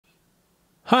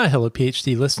Hi, Hello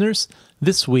PhD listeners.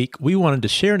 This week, we wanted to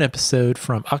share an episode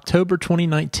from October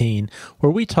 2019 where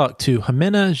we talked to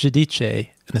Jimena Giudice,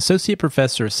 an associate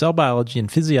professor of cell biology and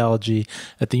physiology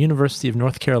at the University of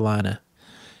North Carolina.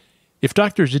 If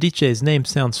Dr. Giudice's name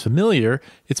sounds familiar,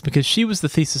 it's because she was the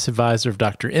thesis advisor of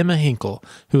Dr. Emma Hinkle,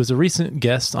 who was a recent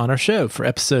guest on our show for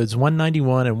episodes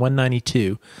 191 and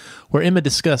 192, where Emma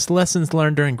discussed lessons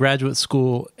learned during graduate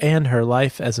school and her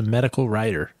life as a medical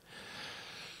writer.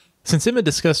 Since Emma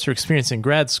discussed her experience in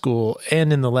grad school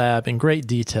and in the lab in great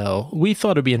detail, we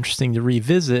thought it would be interesting to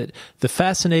revisit the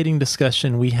fascinating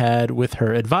discussion we had with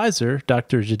her advisor,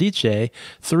 Dr. Giudice,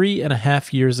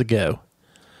 3.5 years ago.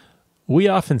 We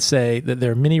often say that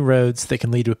there are many roads that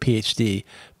can lead to a PhD,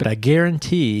 but I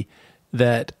guarantee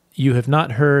that you have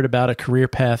not heard about a career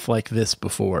path like this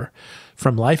before.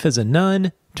 From life as a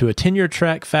nun to a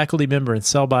tenure-track faculty member in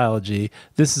cell biology,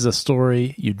 this is a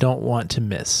story you don't want to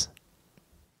miss.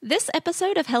 This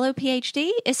episode of Hello PhD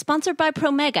is sponsored by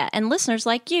Promega and listeners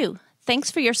like you.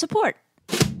 Thanks for your support.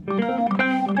 I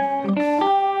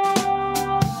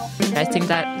think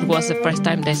that was the first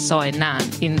time they saw a nun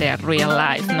in their real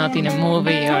life, not in a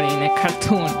movie or in a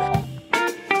cartoon.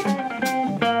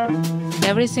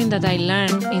 Everything that I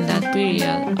learned in that period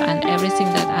and everything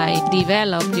that I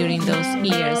developed during those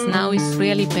years now is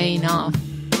really paying off.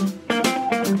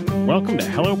 Welcome to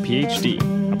Hello PhD,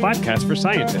 a podcast for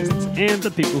scientists and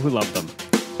the people who love them.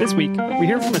 This week, we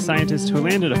hear from a scientist who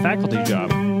landed a faculty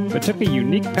job, but took a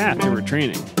unique path to her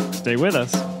training. Stay with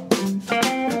us.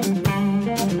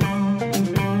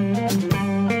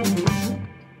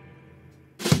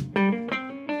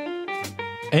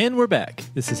 And we're back.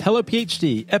 This is Hello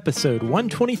PhD, episode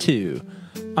 122.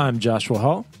 I'm Joshua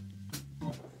Hall.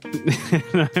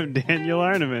 And I'm Daniel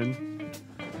Arneman.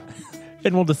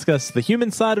 And we'll discuss the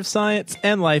human side of science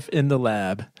and life in the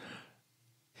lab.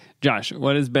 Josh,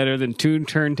 what is better than 2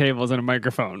 turntables and a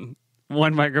microphone?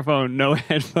 1 microphone, no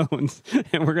headphones,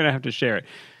 and we're going to have to share it.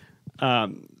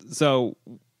 So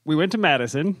we went to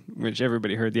Madison, which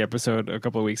everybody heard the episode a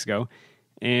couple of weeks ago,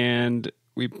 and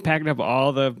we packed up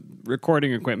all the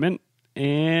recording equipment,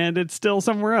 and it's still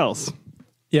somewhere else.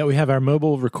 Yeah, we have our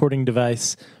mobile recording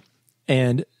device,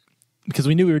 and because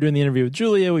we knew we were doing the interview with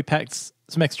Julia, we packed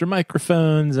some extra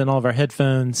microphones and all of our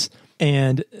headphones,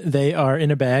 and they are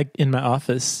in a bag in my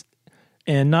office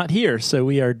and not here. So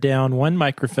we are down 1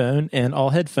 microphone and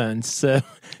all headphones. So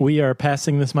we are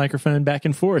passing this microphone back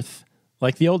and forth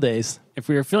like the old days. If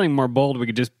we were feeling more bold, we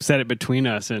could just set it between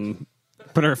us and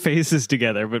put our faces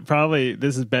together, but probably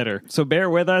this is better. So bear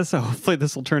with us. Hopefully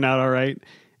this will turn out all right.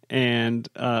 And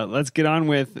let's get on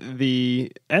with the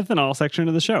ethanol section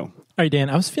of the show. All right, Dan,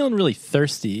 I was feeling really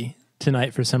thirsty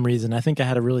tonight for some reason. I think I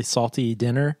had a really salty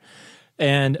dinner,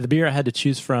 and the beer I had to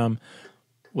choose from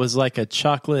was like a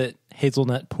chocolate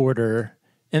hazelnut porter,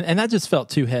 and that just felt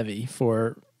too heavy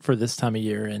for this time of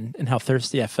year and how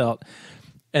thirsty I felt.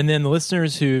 And then the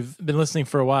listeners who've been listening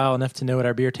for a while, enough to know what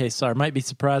our beer tastes are, might be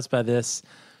surprised by this,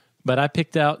 but I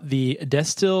picked out the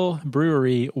Destil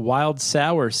Brewery Wild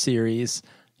Sour series,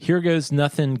 Here Goes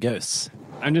Nothing Ghosts.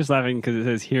 I'm just laughing because it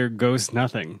says, here goes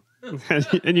nothing.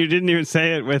 And you didn't even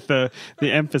say it with the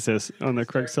emphasis on the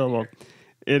correct syllable.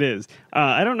 It is.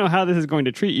 I don't know how this is going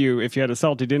to treat you if you had a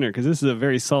salty dinner, because this is a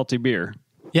very salty beer.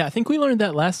 Yeah, I think we learned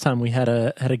that last time we had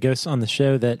a ghost on the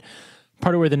show, that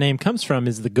part of where the name comes from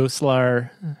is the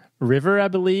Goslar River, I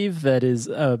believe, that is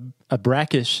a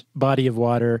brackish body of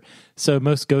water. So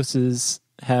most ghosts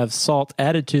have salt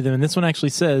added to them. And this one actually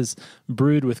says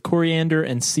brewed with coriander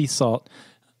and sea salt.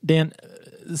 Dan,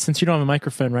 since you don't have a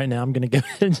microphone right now, I'm going to go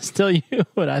ahead and just tell you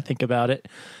what I think about it.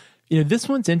 You know, this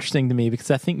one's interesting to me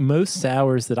because I think most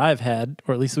sours that I've had,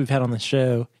 or at least we've had on the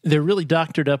show, they're really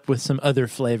doctored up with some other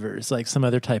flavors, like some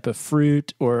other type of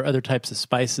fruit or other types of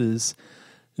spices.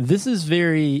 This is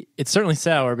it's certainly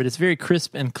sour, but it's very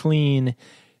crisp and clean.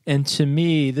 And to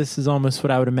me, this is almost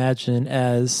what I would imagine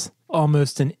as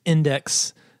almost an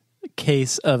index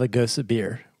case of a Gose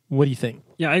beer. What do you think?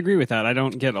 Yeah, I agree with that. I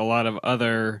don't get a lot of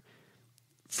other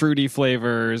fruity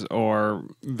flavors or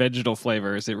vegetal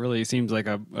flavors. It really seems like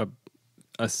a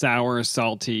sour,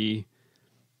 salty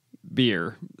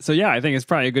beer. So yeah, I think it's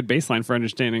probably a good baseline for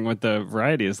understanding what the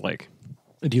variety is like.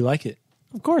 Do you like it?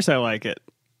 Of course I like it.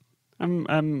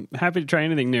 I'm happy to try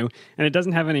anything new, and it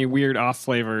doesn't have any weird off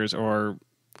flavors or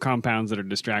compounds that are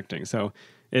distracting. So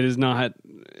it's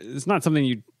not something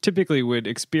you typically would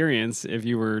experience if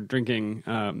you were drinking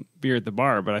beer at the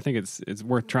bar, but I think it's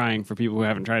worth trying for people who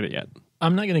haven't tried it yet.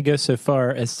 I'm not going to go so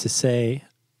far as to say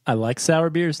I like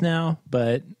sour beers now,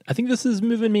 but I think this is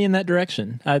moving me in that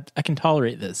direction. I can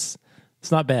tolerate this.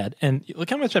 It's not bad. And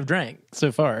look how much I've drank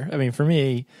so far. I mean, for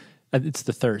me, It's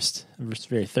the thirst. I'm just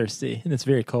very thirsty, and it's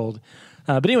very cold.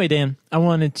 But anyway, Dan, I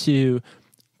wanted to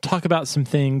talk about some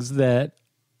things that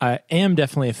I am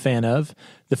definitely a fan of.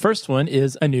 The first one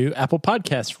is a new Apple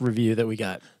Podcast review that we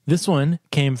got. This one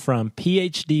came from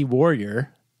PhD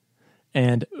Warrior,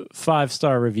 and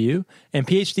 5-star review. And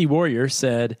PhD Warrior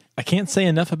said, I can't say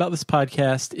enough about this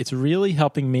podcast. It's really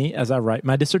helping me as I write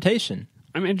my dissertation.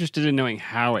 I'm interested in knowing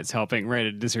how it's helping write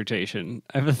a dissertation.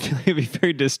 I have a feeling it'd be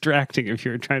very distracting if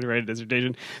you were trying to write a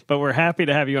dissertation, but we're happy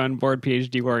to have you on board,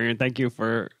 PhD Warrior, and thank you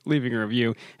for leaving a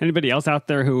review. Anybody else out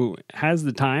there who has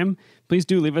the time, please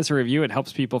do leave us a review. It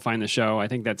helps people find the show. I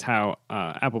think that's how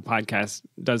Apple Podcasts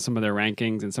does some of their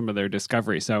rankings and some of their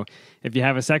discovery. So if you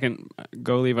have a second,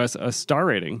 go leave us a star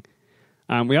rating.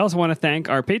 We also want to thank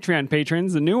our Patreon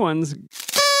patrons, the new ones,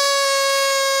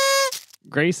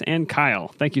 Grace and Kyle.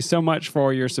 Thank you so much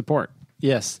for your support.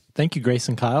 Yes. Thank you, Grace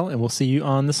and Kyle, and we'll see you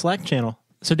on the Slack channel.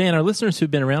 So, Dan, our listeners who've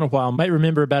been around a while might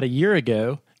remember about a year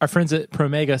ago, our friends at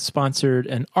Promega sponsored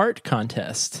an art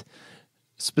contest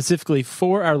specifically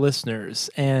for our listeners,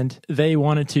 and they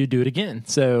wanted to do it again.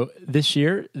 So this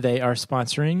year, they are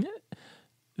sponsoring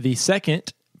the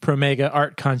second Promega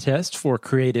art contest for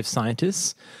creative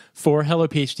scientists for Hello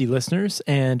PhD listeners.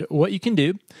 And what you can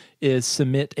do is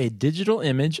submit a digital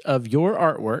image of your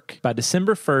artwork by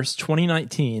December 1st,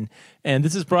 2019. And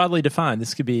this is broadly defined.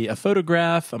 This could be a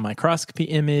photograph, a microscopy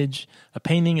image, a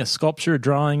painting, a sculpture, a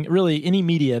drawing, really any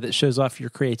media that shows off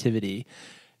your creativity.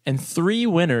 And 3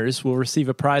 winners will receive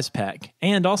a prize pack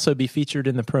and also be featured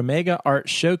in the Promega Art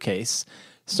Showcase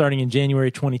starting in January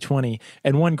 2020.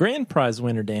 And one grand prize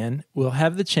winner, Dan, will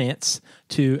have the chance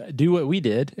to do what we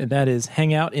did, and that is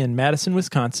hang out in Madison,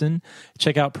 Wisconsin,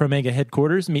 check out Promega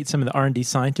headquarters, meet some of the R&D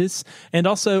scientists, and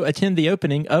also attend the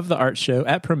opening of the art show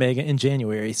at Promega in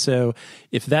January. So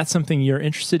if that's something you're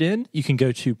interested in, you can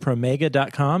go to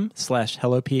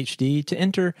promega.com/hellophd to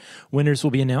enter. Winners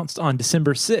will be announced on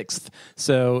December 6th.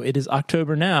 So it is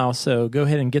October now, so go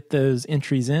ahead and get those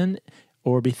entries in,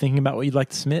 or be thinking about what you'd like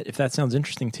to submit if that sounds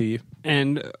interesting to you.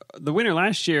 And the winner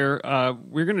last year,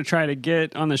 we're going to try to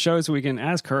get on the show so we can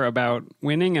ask her about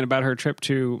winning and about her trip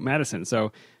to Madison.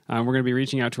 So we're going to be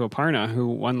reaching out to Aparna, who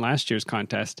won last year's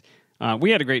contest. We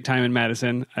had a great time in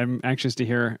Madison. I'm anxious to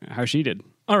hear how she did.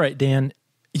 All right, Dan.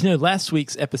 You know, last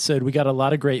week's episode, we got a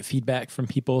lot of great feedback from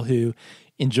people who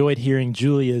enjoyed hearing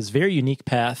Julia's very unique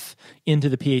path into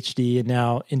the PhD and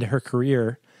now into her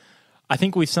career. I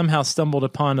think we've somehow stumbled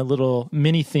upon a little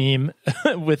mini theme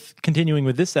with continuing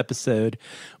with this episode.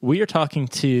 We are talking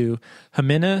to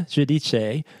Jimena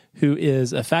Giudice, who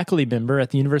is a faculty member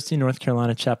at the University of North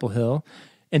Carolina, Chapel Hill.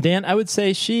 And Dan, I would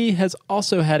say she has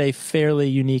also had a fairly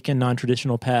unique and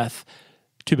non-traditional path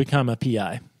to become a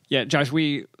PI. Yeah, Josh,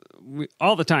 we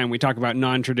all the time we talk about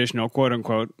non-traditional,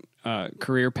 quote-unquote,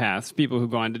 career paths, people who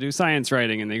go on to do science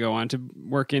writing and they go on to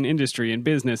work in industry and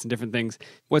business and different things.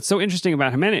 What's so interesting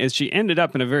about Jimena is she ended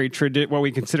up in a very what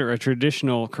we consider a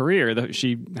traditional career.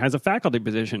 She has a faculty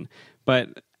position,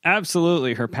 but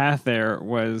absolutely her path there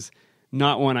was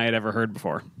not one I had ever heard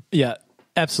before. Yeah,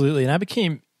 absolutely. And I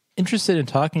became interested in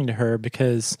talking to her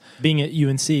because being at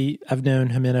UNC, I've known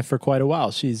Jimena for quite a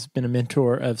while. She's been a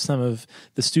mentor of some of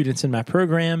the students in my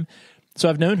program. So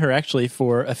I've known her actually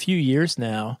for a few years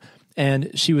now,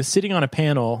 and she was sitting on a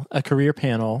panel, a career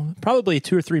panel, probably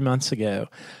 2 or 3 months ago,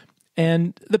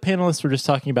 and the panelists were just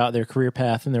talking about their career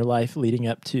path and their life leading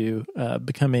up to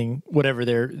becoming whatever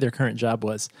their current job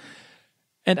was.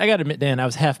 And I got to admit, Dan, I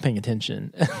was half paying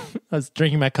attention. I was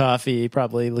drinking my coffee,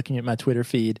 probably looking at my Twitter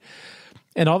feed,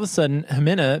 and all of a sudden,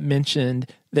 Jimena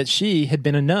mentioned that she had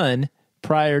been a nun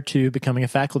prior to becoming a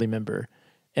faculty member.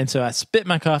 And so I spit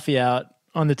my coffee out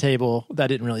on the table. I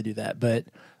didn't really do that, but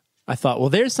I thought, well,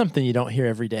 there's something you don't hear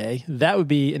every day. That would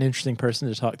be an interesting person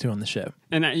to talk to on the show.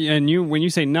 And you, when you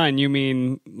say nun, you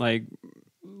mean like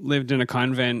lived in a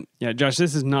convent? Yeah, Josh,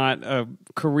 this is not a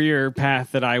career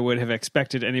path that I would have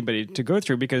expected anybody to go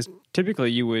through, because typically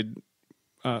you would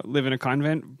live in a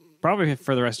convent probably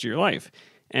for the rest of your life.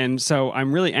 And so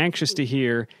I'm really anxious to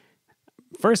hear,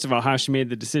 first of all, how she made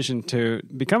the decision to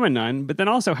become a nun, but then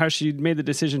also how she made the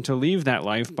decision to leave that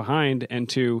life behind and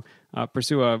to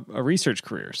pursue a research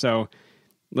career. So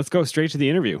let's go straight to the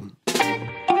interview.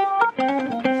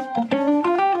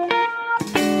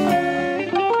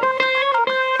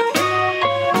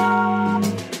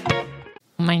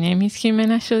 My name is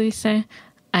Jimena Giudice.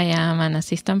 I am an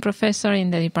assistant professor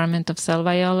in the Department of Cell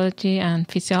Biology and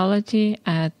Physiology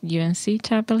at UNC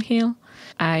Chapel Hill.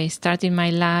 I started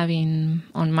my lab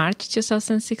on March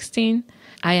 2016.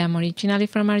 I am originally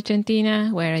from Argentina,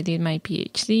 where I did my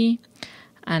PhD.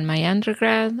 and my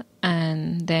undergrad.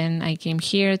 And then I came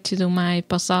here to do my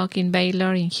postdoc in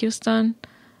Baylor in Houston.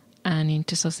 And in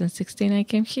 2016, I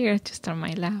came here to start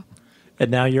my lab.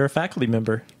 And now you're a faculty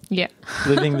member. Yeah.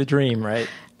 Living the dream, right?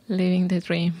 Living the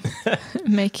dream.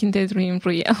 Making the dream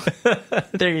real.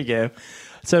 There you go.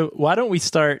 So why don't we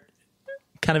start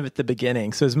kind of at the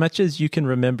beginning? So as much as you can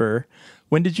remember,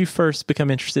 when did you first become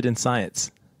interested in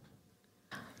science?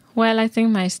 Well, I think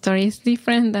my story is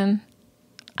different than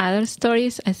other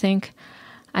stories. I think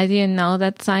I didn't know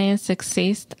that science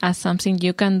exists as something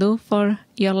you can do for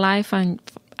your life and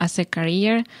as a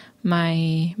career.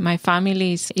 My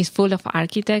family is full of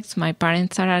architects. My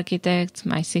parents are architects.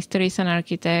 My sister is an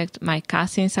architect. My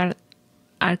cousins are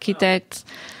architects.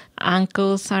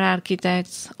 Uncles are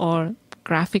architects or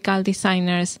graphical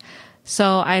designers.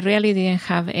 So I really didn't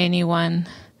have anyone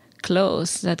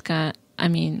close that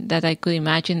I could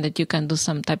imagine that you can do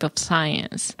some type of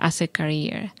science as a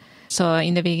career. So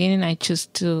in the beginning, I chose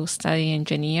to study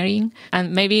engineering,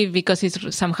 and maybe because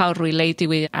it's somehow related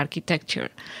with architecture.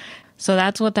 So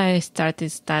that's what I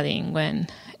started studying when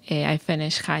I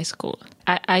finished high school.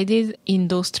 I did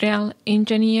industrial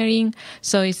engineering,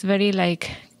 so it's very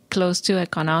close to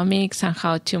economics and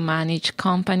how to manage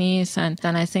companies. And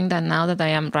then I think that now that I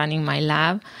am running my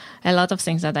lab, a lot of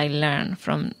things that I learned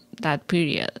from that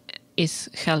period is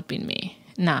helping me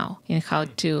now in how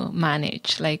to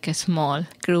manage a small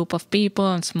group of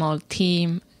people and small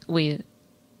team with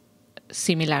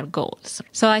similar goals.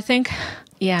 So I think,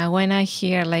 when I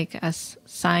hear as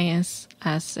science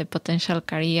as a potential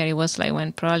career, it was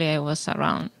when probably I was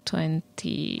around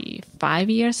 25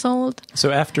 years old.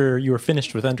 So after you were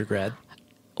finished with undergrad?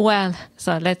 Well,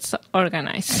 so let's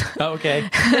organize okay.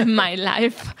 my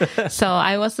life. So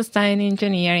I was studying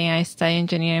engineering. I studied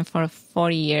engineering for 4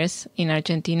 years. In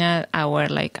Argentina, our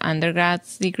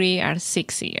undergrads degree are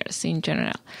 6 years in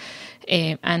general.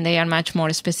 And they are much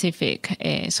more specific.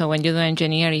 So when you do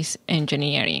engineering, it's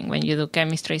engineering. When you do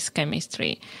chemistry, it's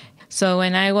chemistry. So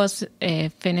when I was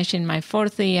finishing my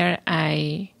 4th year,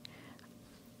 I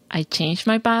changed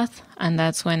my path. And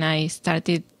that's when I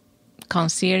started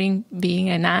considering being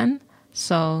a nun.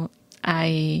 So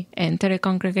I entered a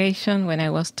congregation when I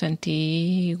was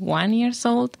 21 years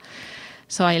old.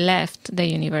 So I left the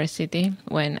university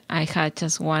when I had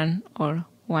just 1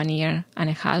 year and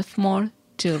a half more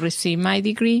to receive my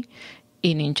degree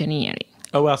in engineering.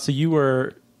 Oh, wow. So you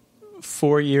were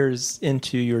 4 years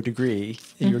into your degree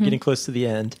and you were getting close to the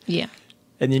end. Yeah.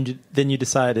 And then you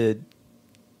decided,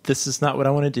 this is not what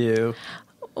I want to do.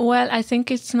 Well, I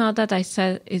think it's not that I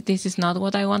said this is not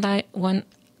what I want.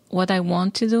 What I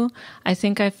want to do. I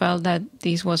think I felt that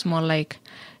this was more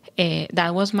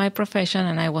that was my profession,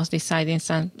 and I was deciding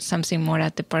something more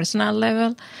at the personal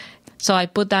level. So I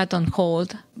put that on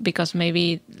hold because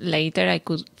maybe later I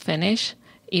could finish,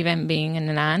 even being a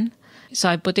nun. So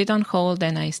I put it on hold,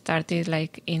 and I started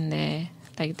in the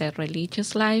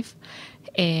religious life,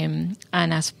 and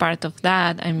as part of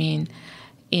that,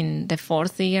 in the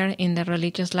 4th year in the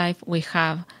religious life, we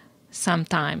have some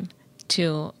time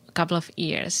a couple of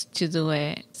years to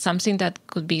do something that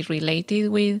could be related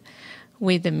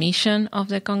with the mission of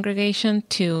the congregation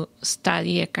to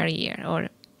study a career or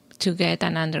to get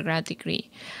an undergrad degree.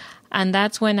 And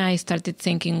that's when I started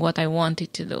thinking what I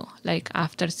wanted to do.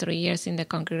 After 3 years in the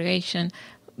congregation,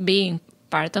 being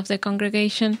part of the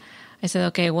congregation, I said,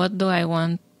 okay, what do I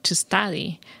want to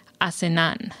study as a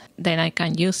nun? Then I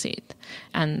can use it.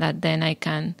 And that then I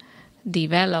can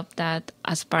develop that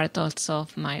as part also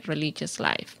of my religious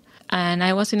life. And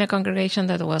I was in a congregation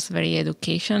that was very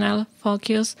educational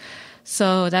focused.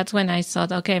 So that's when I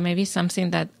thought, okay, maybe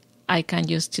something that I can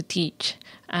use to teach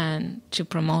and to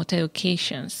promote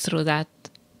education through that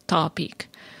topic.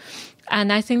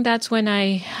 And I think that's when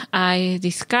I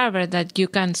discovered that you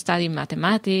can study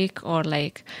mathematics or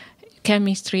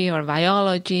chemistry or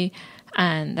biology,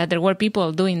 and that there were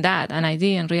people doing that, and I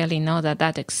didn't really know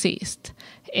that exists.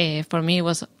 For me, it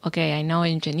was, okay, I know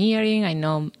engineering, I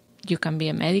know you can be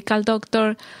a medical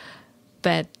doctor,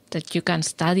 but that you can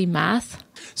study math.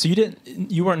 So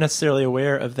you weren't necessarily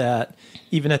aware of that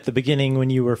even at the beginning when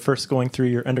you were first going through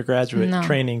your undergraduate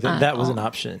training, that was an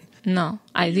option. No,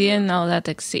 I didn't know that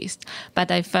exists,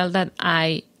 but I felt that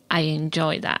I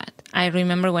enjoy that. I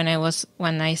remember when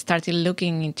I started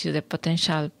looking into the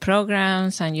potential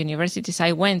programs and universities,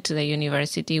 I went to the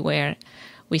university where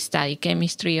we study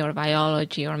chemistry or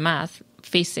biology or math,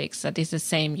 physics, that is the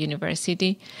same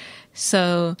university.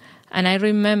 So, and I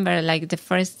remember the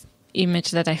first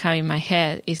image that I have in my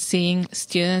head is seeing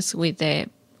students with the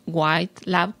white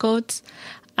lab coats,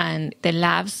 and the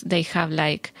labs, they have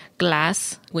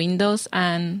glass windows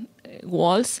and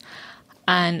walls.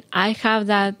 And I have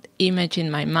that image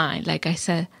in my mind. Like I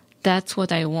said, that's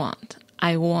what I want.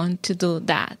 I want to do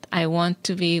that. I want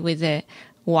to be with the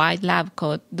white lab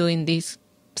coat doing these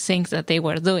things that they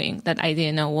were doing that I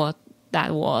didn't know what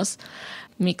that was.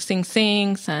 Mixing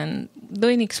things and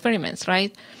doing experiments,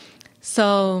 right?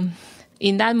 So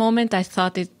in that moment, I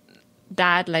thought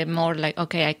that like more like,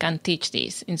 okay, I can teach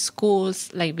this in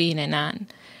schools, like being a nun.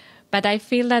 But I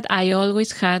feel that I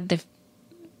always had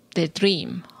the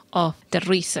dream of the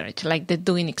research, like the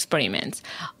doing experiments,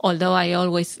 although I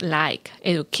always like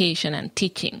education and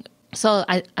teaching. So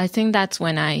I think that's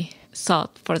when I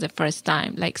thought for the first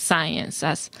time, like science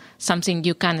as something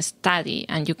you can study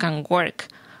and you can work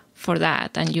for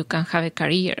that and you can have a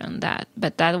career on that.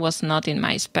 But that was not in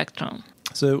my spectrum.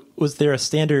 So was there a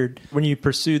standard when you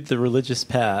pursued the religious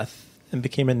path and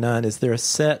became a nun? Is there a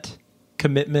set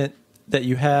commitment that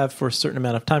you have for a certain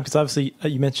amount of time? Because obviously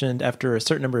you mentioned after a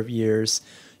certain number of years,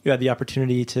 you had the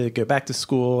opportunity to go back to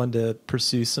school and to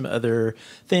pursue some other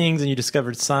things, and you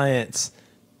discovered science.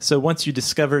 So once you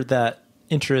discovered that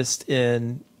interest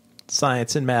in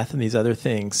science and math and these other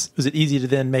things, was it easy to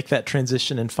then make that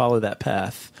transition and follow that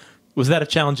path? Was that a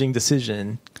challenging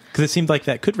decision? Because it seemed like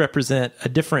that could represent a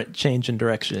different change in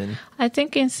direction. I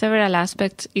think in several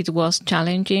aspects it was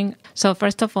challenging. So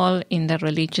first of all, in the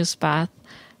religious path,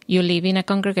 you live in a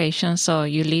congregation, so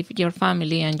you leave your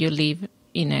family and you live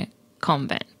in a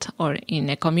convent or in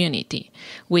a community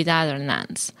with other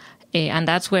nuns. And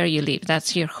that's where you live.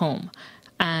 That's your home.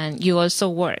 And you also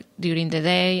work during the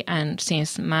day. And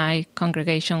since my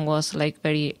congregation was like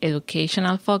very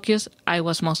educational focused, I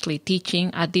was mostly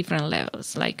teaching at different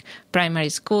levels, like primary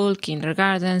school,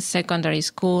 kindergarten, secondary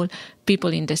school,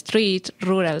 people in the street,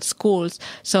 rural schools.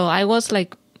 So I was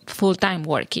like full-time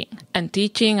working and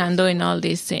teaching and doing all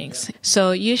these things.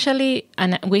 So usually,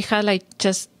 and we had like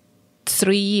just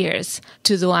 3 years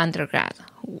to do undergrad,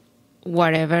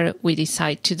 whatever we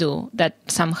decide to do that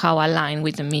somehow align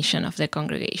with the mission of the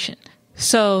congregation.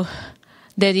 So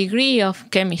the degree of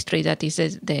chemistry, that is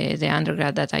the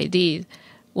undergrad that I did,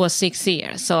 was 6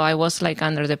 years. So I was like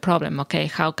under the problem, okay,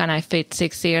 how can I fit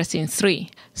 6 years in 3?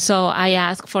 So I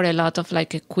asked for a lot of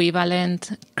like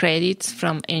equivalent credits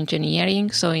from engineering.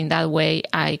 So in that way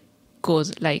I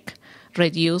could like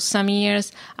reduce some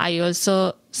years. I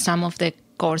also, some of the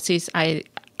courses I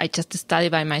just study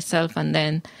by myself and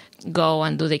then go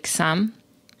and do the exam.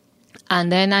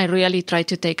 And then I really tried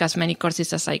to take as many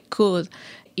courses as I could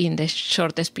in the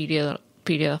shortest period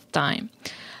of time.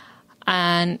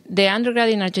 And the undergrad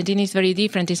in Argentina is very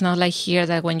different. It's not like here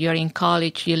that when you're in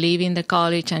college, you live in the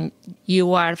college and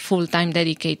you are full-time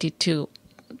dedicated to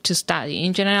study.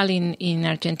 In general, in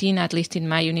Argentina, at least in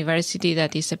my university,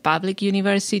 that is a public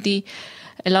university,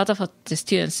 a lot of the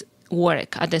students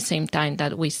work at the same time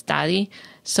that we study.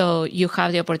 So you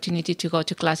have the opportunity to go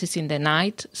to classes in the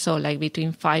night, so like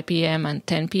between 5 p.m. and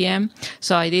 10 p.m.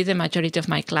 So I did the majority of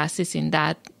my classes in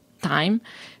that time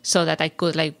so that I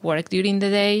could like work during the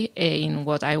day in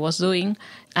what I was doing.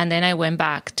 And then I went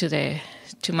back to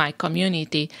my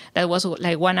community that was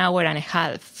like 1 hour and a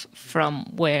half from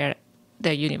where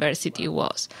the university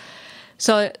was.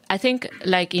 So I think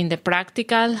like in the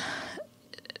practical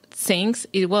things,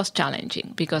 it was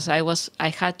challenging because I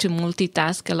had to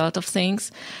multitask a lot of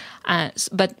things.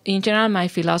 But in general, my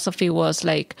philosophy was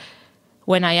like,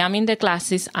 when I am in the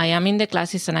classes, I am in the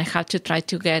classes and I have to try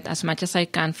to get as much as I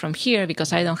can from here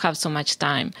because I don't have so much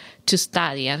time to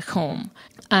study at home.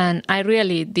 And I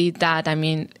really did that. I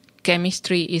mean,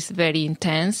 chemistry is very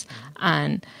intense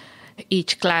and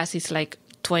each class is like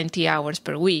 20 hours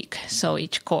per week, so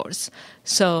each course.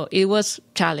 So it was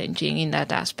challenging in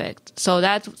that aspect. So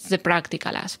that's the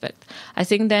practical aspect. I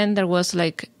think then there was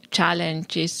like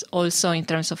challenges also in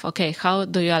terms of, okay, how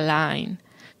do you align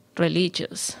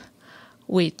religious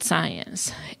with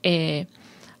science?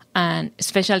 And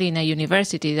especially in a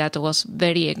university that was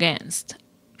very against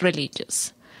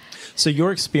religious. So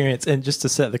your experience, and just to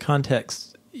set the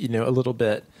context, a little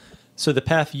bit, so the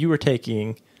path you were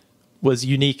taking was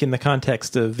unique in the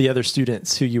context of the other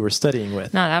students who you were studying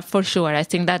with. No, that for sure. I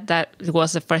think that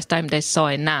was the first time they saw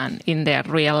a nun in their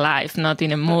real life, not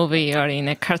in a movie or in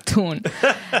a cartoon,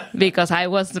 because I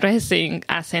was dressing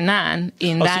as a nun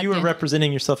in that. So you were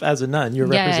representing yourself as a nun. You were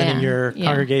representing your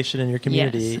congregation and your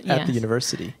community at the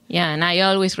university. Yeah, and I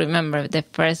always remember the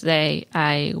first day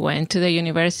I went to the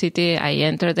university, I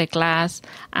entered the class,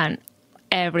 and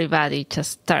everybody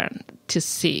just turned to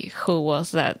see who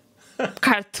was that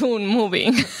cartoon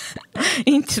moving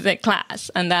into the class,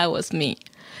 and that was me.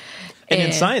 And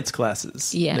in science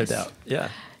classes, yes. No doubt.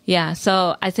 Yeah,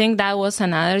 so I think that was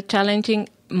another challenging,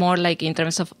 more like in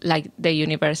terms of like the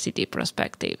university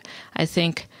perspective. I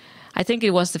think I think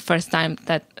it was the first time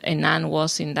that a nun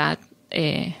was in that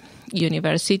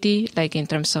university, like in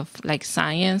terms of like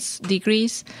science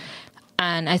degrees.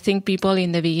 And I think people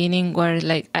in the beginning were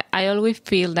like, I always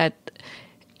feel that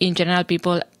in general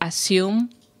people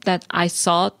assume that I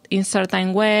thought in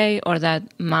certain way, or that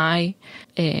my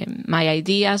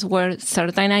ideas were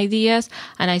certain ideas.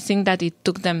 And I think that it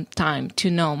took them time to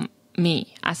know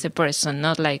me as a person,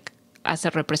 not like as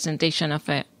a representation of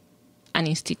an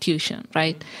institution,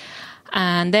 right?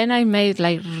 And then I made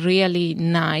like really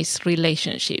nice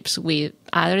relationships with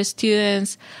other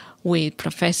students, with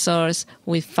professors,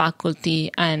 with faculty,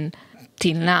 and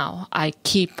till now I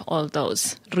keep all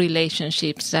those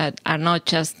relationships that are not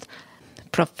just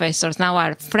professors, now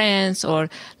are friends, or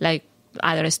like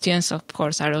other students, of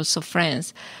course, are also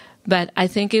friends. But I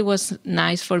think it was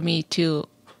nice for me to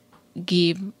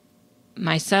give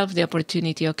myself the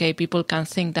opportunity, okay, people can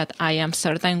think that I am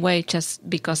certain way just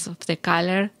because of the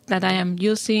color that I am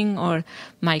using, or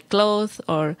my clothes,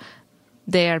 or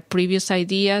their previous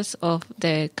ideas of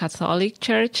the Catholic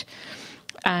Church.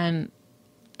 And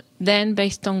then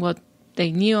based on what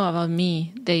they knew about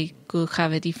me, they could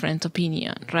have a different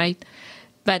opinion, right?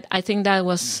 But I think that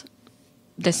was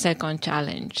the second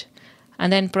challenge.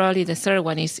 And then probably the third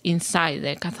one is inside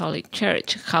the Catholic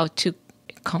Church, how to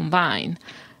combine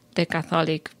the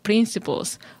Catholic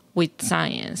principles with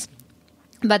science.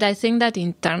 But I think that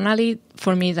internally,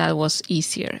 for me, that was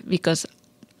easier, because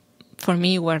for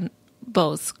me, we're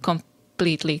both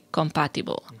completely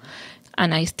compatible.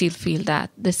 And I still feel that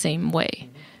the same way.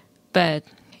 But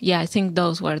yeah, I think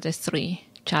those were the three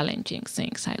challenging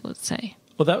things, I would say.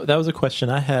 Well, that was a question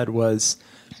I had was,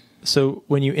 so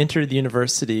when you entered the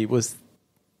university, was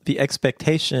the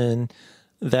expectation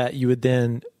that you would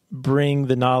then bring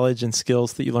the knowledge and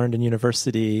skills that you learned in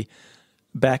university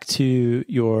back to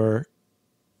your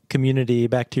community,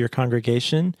 back to your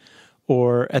congregation?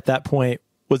 Or at that point,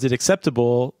 was it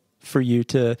acceptable for you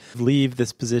to leave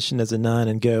this position as a nun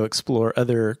and go explore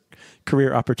other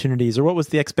career opportunities? Or what was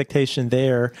the expectation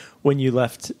there when you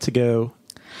left to go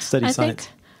study science?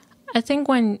 I think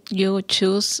when you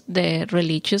choose the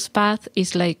religious path,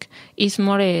 it's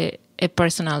more a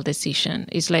personal decision.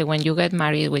 It's like when you get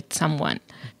married with someone,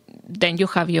 then you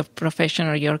have your profession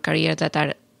or your career that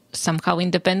are somehow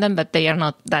independent, but they are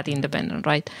not that independent,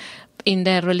 right? In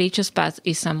the religious path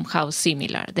is somehow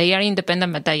similar. They are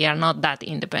independent, but they are not that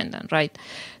independent, right?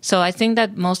 So I think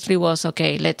that mostly was,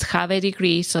 okay, let's have a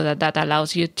degree so that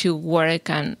allows you to work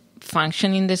and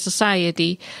function in the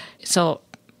society. So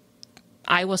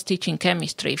I was teaching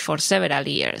chemistry for several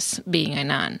years, being a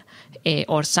nun,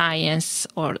 or science,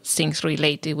 or things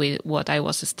related with what I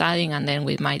was studying, and then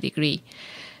with my degree.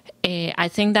 I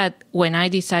think that when I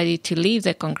decided to leave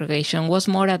the congregation was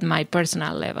more at my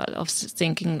personal level of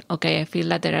thinking, okay, I feel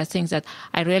that there are things that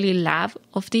I really love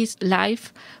of this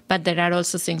life, but there are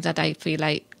also things that I feel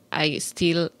like I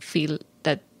still feel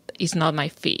that is not my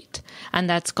fit. And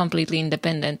that's completely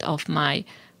independent of my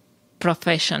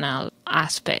professional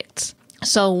aspects.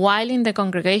 So while in the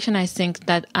congregation, I think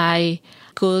that I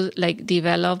could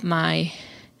develop my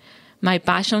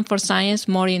passion for science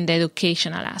more in the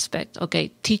educational aspect.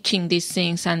 Okay, teaching these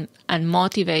things and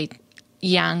motivate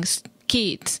young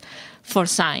kids for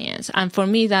science. And for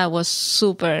me, that was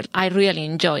super. I really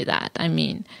enjoy that. I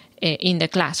mean, in the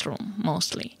classroom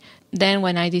mostly. Then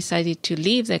when I decided to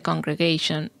leave the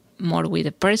congregation more with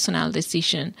a personal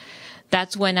decision,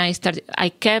 that's when I started. I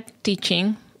kept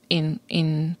teaching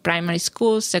in primary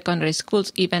schools, secondary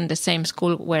schools, even the same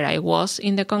school where I was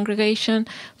in the congregation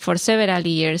for several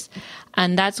years.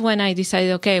 And that's when I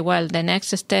decided, okay, well, the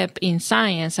next step in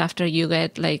science after you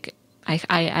get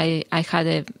I had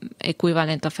a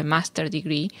equivalent of a master's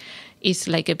degree is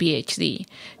like a PhD.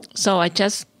 So I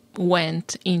just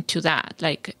went into that,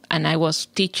 and I was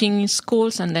teaching in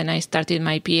schools, and then I started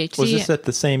my PhD. Was this at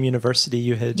the same university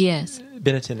you had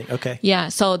been attending? Okay. Yeah,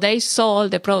 so they saw all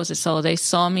the process. So they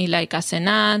saw me as a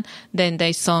nun, then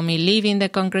they saw me leaving the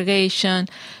congregation.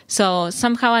 So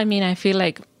somehow, I feel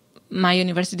like my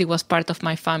university was part of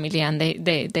my family, and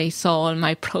they saw all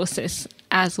my process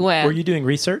as well. Were you doing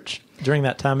research during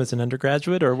that time as an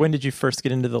undergraduate, or when did you first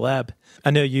get into the lab? I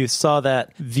know you saw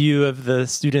that view of the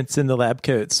students in the lab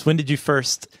coats. When did you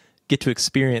first get to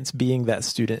experience being that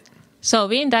student? So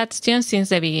being that student since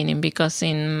the beginning, because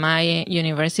in my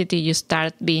university, you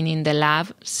start being in the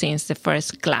lab since the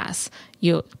first class.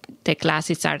 The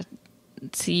classes are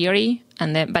theory,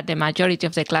 but the majority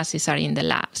of the classes are in the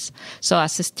labs. So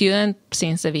as a student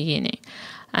since the beginning.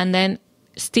 And then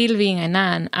still being a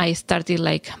nun, I started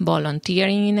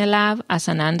volunteering in a lab as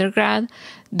an undergrad,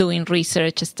 doing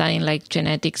research, studying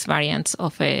genetics variants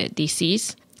of a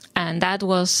disease. And that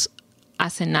was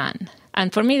as a nun.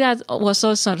 And for me, that was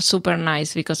also super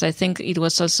nice because I think it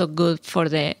was also good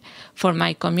for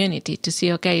my community to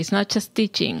see, okay, it's not just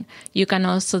teaching. You can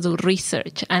also do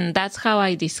research. And that's how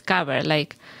I discovered,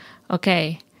 like,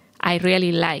 okay, I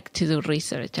really like to do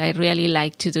research. I really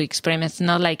like to do experiments,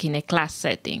 not like in a class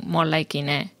setting, more like in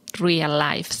a real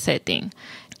life setting.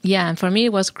 Yeah, and for me,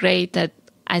 it was great that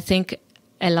I think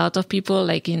a lot of people,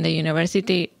 like in the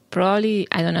university, probably,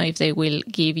 I don't know if they will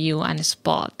give you a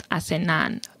spot as a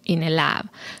nun in a lab.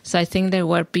 So I think there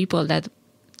were people that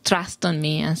trust on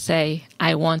me and say,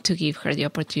 I want to give her the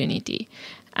opportunity.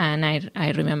 And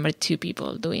I remember 2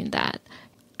 people doing that.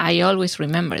 I always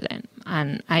remember them,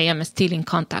 and I am still in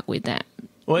contact with them.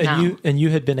 Well, now. and you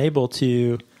had been able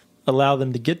to allow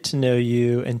them to get to know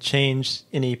you and change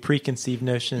any preconceived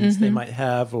notions they might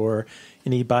have or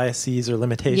any biases or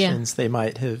limitations they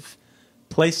might have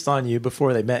placed on you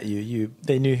before they met you.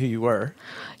 They knew who you were.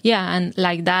 Yeah, and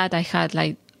like that, I had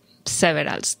like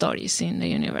several stories in the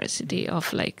university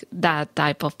of like that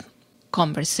type of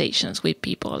conversations with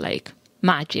people, like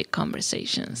magic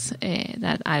conversations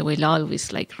that I will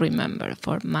always like remember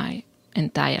for my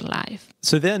entire life.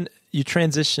 So then you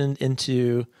transitioned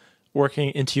into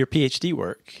working into your PhD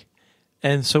work.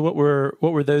 And so what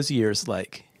were those years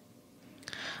like?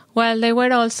 Well, they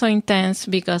were also intense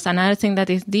because another thing that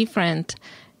is different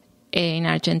in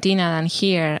Argentina than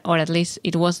here, or at least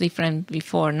it was different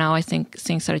before. Now I think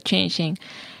things are changing.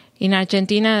 In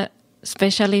Argentina,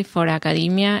 especially for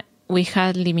academia, we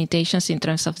had limitations in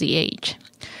terms of the age.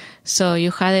 So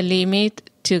you had a limit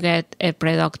to get a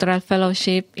predoctoral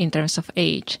fellowship in terms of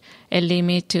age, a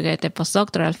limit to get a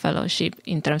postdoctoral fellowship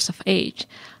in terms of age,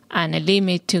 and a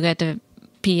limit to get a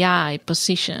PI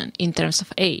position in terms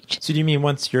of age. So do you mean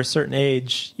once you're a certain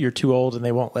age, you're too old and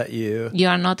they won't let you? You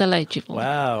are not eligible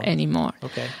anymore.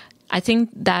 Okay. I think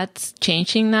that's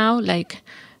changing now. Like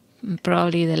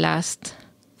probably the last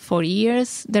 4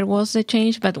 years there was a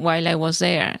change, but while I was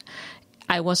there,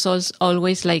 I was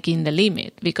always like in the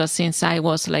limit because since I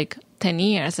was like 10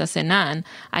 years as a nun,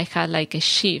 I had like a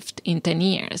shift in 10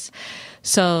 years.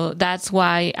 So that's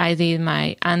why I did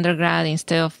my undergrad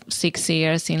instead of 6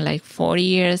 years in like 4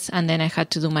 years. And then I had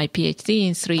to do my PhD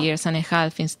in 3 years and a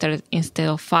half instead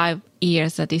of 5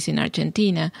 years that is in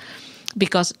Argentina.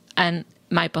 And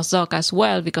my postdoc as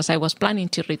well, because I was planning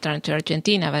to return to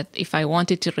Argentina. But if I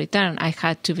wanted to return, I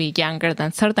had to be younger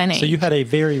than certain age. So you had a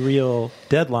very real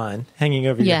deadline hanging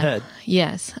over your head.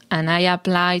 Yes. And I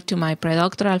applied to my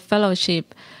predoctoral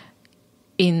fellowship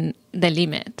in the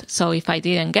limit. So if I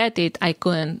didn't get it, I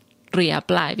couldn't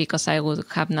reapply because I would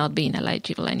have not been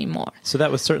eligible anymore. So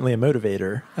that was certainly a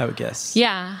motivator, I would guess.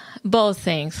 Yeah, both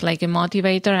things, like a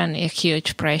motivator and a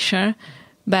huge pressure.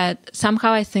 But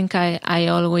somehow I think I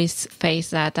always face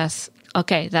that as,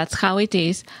 okay, that's how it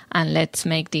is, and let's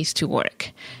make this to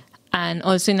work. And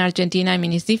also in Argentina, I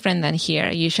mean, it's different than here.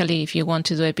 Usually, if you want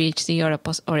to do a PhD or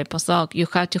a postdoc, you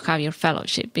have to have your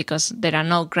fellowship because there are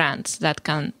no grants that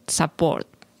can support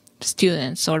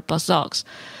students or postdocs.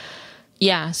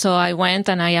 Yeah, so I went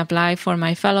and I applied for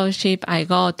my fellowship. I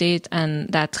got it, and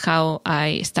that's how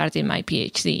I started my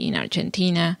PhD in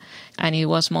Argentina. And it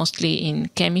was mostly in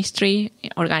chemistry,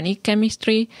 organic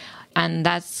chemistry. And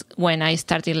that's when I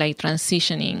started like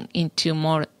transitioning into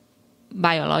more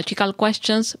biological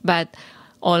questions, but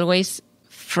always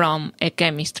from a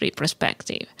chemistry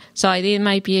perspective. So I did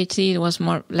my PhD. It was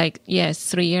more like,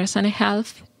 3 years and a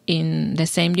half in the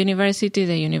same university,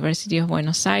 the University of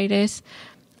Buenos Aires.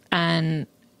 And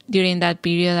during that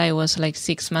period, I was like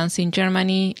 6 months in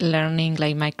Germany learning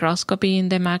like microscopy in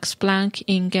the Max Planck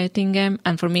in Göttingen.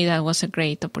 And for me, that was a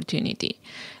great opportunity.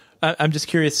 I'm just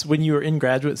curious, when you were in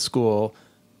graduate school,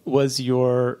 was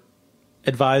your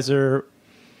advisor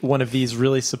one of these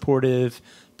really supportive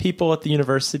people at the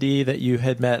university that you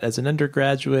had met as an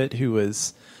undergraduate who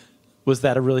was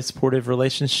that a really supportive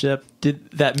relationship?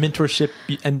 Did that mentorship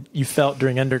and you felt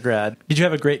during undergrad, did you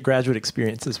have a great graduate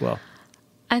experience as well?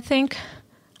 I think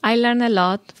I learned a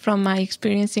lot from my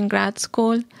experience in grad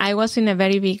school. I was in a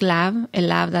very big lab, a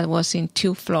lab that was in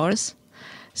 2 floors.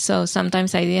 So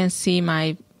sometimes I didn't see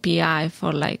my PI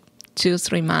for like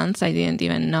 2-3 months. I didn't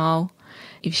even know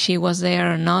if she was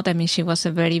there or not. I mean, she was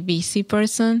a very busy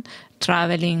person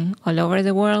traveling all over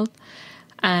the world.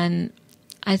 And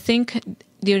I think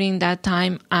during that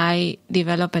time, I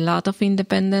developed a lot of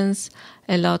independence,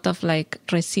 a lot of like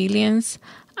resilience,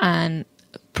 and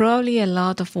probably a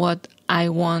lot of what I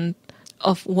want,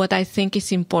 of what I think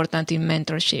is important in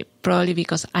mentorship, probably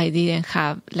because I didn't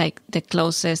have like the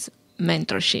closest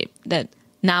mentorship that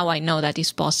now I know that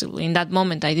is possible. In that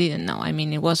moment, I didn't know. I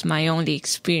mean, it was my only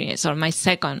experience or my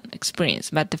second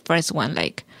experience, but the first one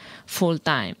like full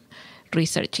time.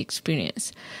 research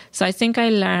experience. So I think I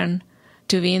learned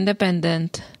to be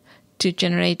independent, to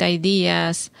generate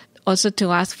ideas, also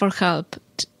to ask for help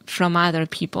from other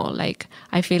people. Like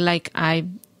I feel like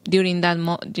during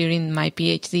my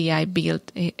PhD, I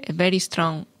built a very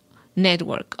strong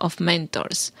network of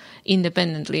mentors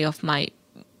independently of my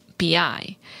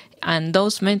PI. And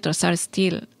those mentors are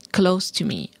still close to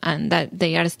me and that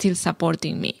they are still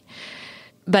supporting me.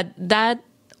 But that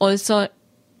also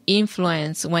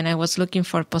influenced when I was looking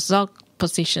for postdoc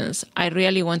positions. I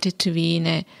really wanted to be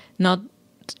in not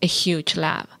a huge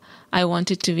lab. I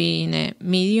wanted to be in a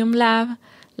medium lab,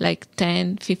 like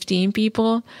 10, 15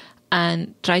 people,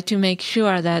 and try to make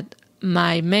sure that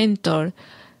my mentor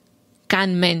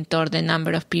can mentor the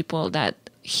number of people that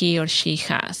he or she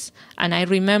has. And I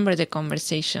remember the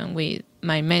conversation with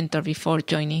my mentor before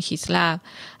joining his lab,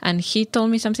 and he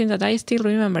told me something that I still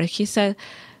remember. He said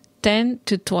 10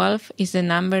 to 12 is the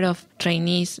number of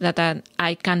trainees that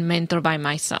I can mentor by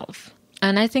myself.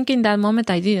 And I think in that moment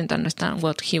I didn't understand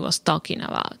what he was talking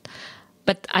about.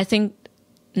 But I think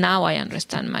now I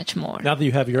understand much more. Now that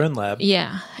you have your own lab.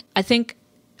 Yeah. I think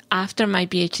after my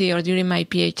PhD or during my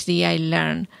PhD, I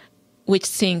learned which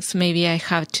things maybe I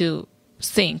have to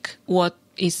think what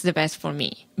is the best for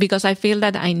me. Because I feel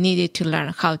that I needed to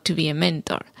learn how to be a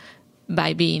mentor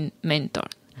by being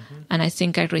mentored. Mm-hmm. And I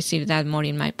think I received that more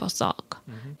in my postdoc.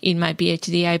 Mm-hmm. In my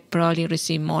PhD, I probably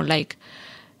received more like,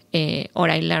 or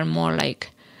I learned more like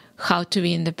how to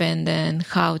be independent,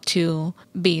 how to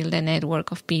build a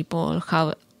network of people,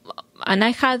 and I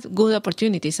had good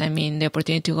opportunities. I mean, the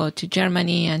opportunity to go to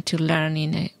Germany and to learn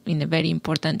in a very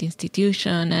important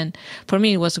institution. And for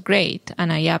me, it was great,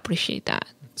 and I appreciate that.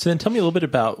 So then tell me a little bit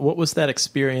about what was that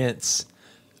experience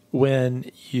when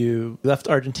you left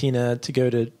Argentina to go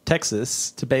to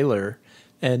Texas, to Baylor,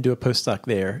 and do a postdoc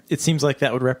there. It seems like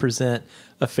that would represent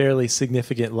a fairly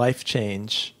significant life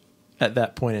change at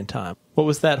that point in time. What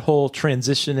was that whole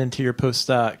transition into your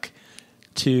postdoc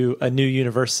to a new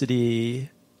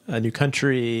university, a new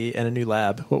country, and a new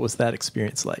lab? What was that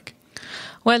experience like?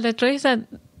 Well, the truth is that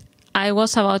I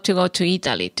was about to go to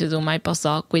Italy to do my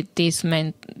postdoc with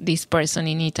this person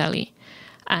in Italy.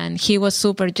 And he was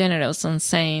super generous on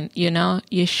saying,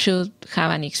 you should have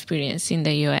an experience in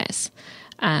the US.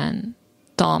 And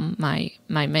Tom, my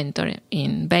mentor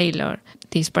in Baylor,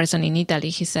 this person in Italy,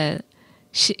 he said,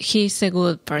 he's a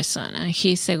good person and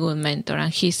he's a good mentor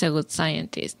and he's a good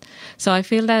scientist. So I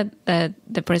feel that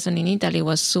the person in Italy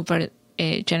was super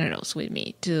generous with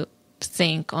me to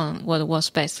think on what was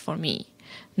best for me,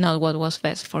 not what was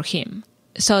best for him.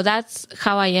 So that's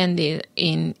how I ended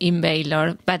in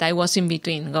Baylor, but I was in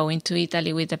between going to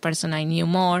Italy with the person I knew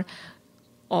more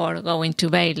or going to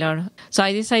Baylor. So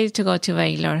I decided to go to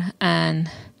Baylor. And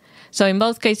so in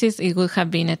both cases, it would have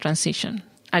been a transition.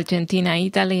 Argentina,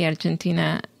 Italy,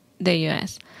 Argentina, the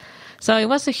US. So it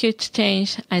was a huge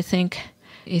change. I think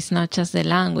it's not just the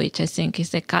language. I think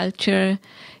it's the culture.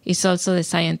 It's also the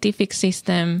scientific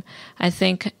system. I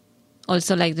think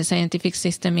also like the scientific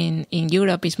system in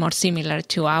Europe is more similar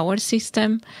to our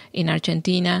system in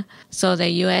Argentina. So the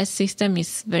US system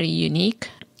is very unique,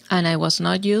 and I was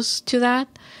not used to that.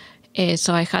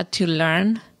 So I had to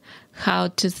learn how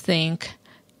to think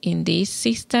in this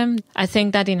system. I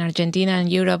think that in Argentina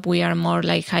and Europe, we are more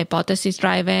like hypothesis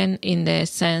driven in the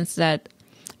sense that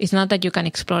it's not that you can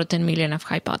explore 10 million of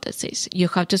hypotheses. You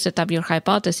have to set up your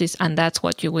hypothesis, and that's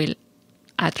what you will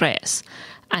address.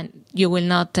 And you will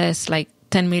not test like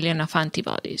 10 million of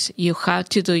antibodies. You have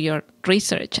to do your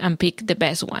research and pick the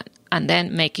best one and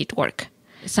then make it work.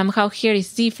 Somehow here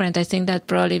is different. I think that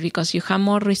probably because you have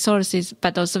more resources,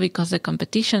 but also because the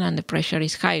competition and the pressure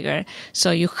is higher.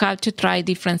 So you have to try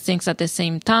different things at the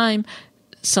same time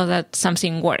so that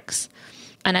something works.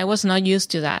 And I was not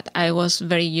used to that. I was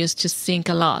very used to think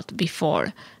a lot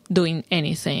before doing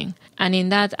anything. And in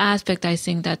that aspect, I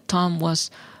think that Tom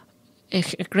was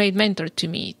a great mentor to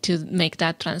me to make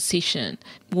that transition,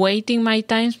 waiting my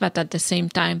times, but at the same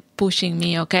time pushing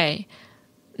me, okay,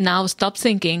 now stop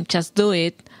thinking, just do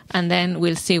it, and then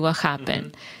we'll see what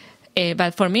happens. Mm-hmm.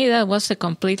 But for me, that was a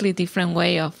completely different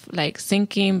way of like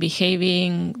thinking,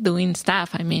 behaving, doing stuff.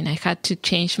 I mean, I had to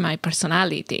change my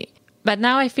personality. But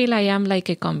now I feel I am like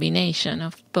a combination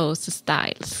of both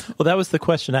styles. Well, that was the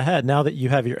question I had. Now that you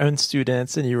have your own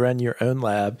students and you run your own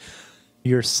lab,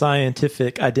 your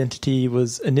scientific identity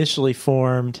was initially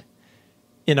formed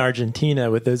in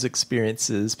Argentina with those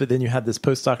experiences, but then you had this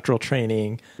postdoctoral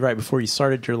training right before you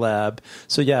started your lab.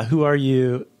 So yeah, who are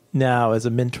you now as a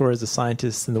mentor, as a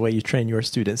scientist, and the way you train your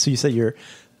students? So you say you're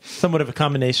somewhat of a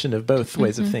combination of both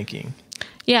ways of thinking.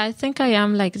 Yeah, I think I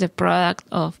am like the product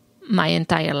of my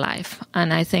entire life.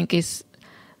 And I think it's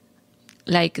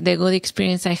like the good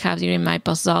experience I have during my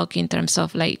postdoc in terms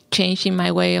of like changing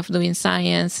my way of doing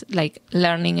science, like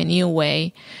learning a new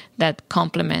way that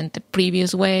complement the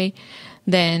previous way.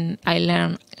 Then I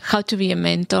learned how to be a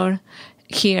mentor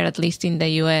here, at least in the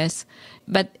US.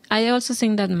 But I also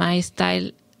think that my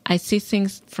style, I see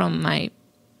things from my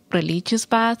religious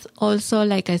path also.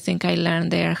 Like I think I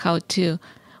learned there how to,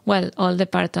 well, all the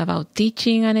part about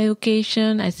teaching and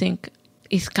education, I think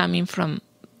is coming from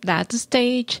that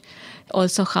stage.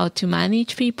 Also how to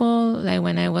manage people. Like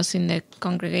when I was in the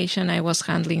congregation, I was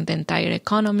handling the entire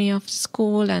economy of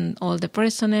school and all the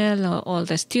personnel, all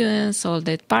the students, all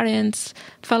the parents,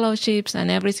 fellowships,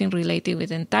 and everything related with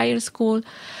the entire school.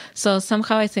 So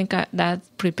somehow I think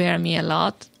that prepared me a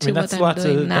lot to what I'm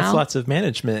doing now. That's lots of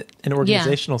management and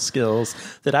organizational skills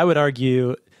that I would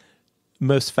argue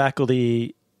most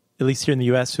faculty, at least here in the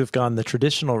U.S., who have gone the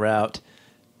traditional route,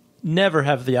 never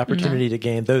have the opportunity to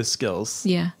gain those skills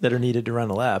that are needed to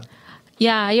run a lab.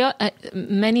 Yeah,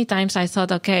 many times I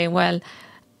thought, okay, well,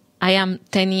 I am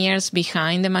 10 years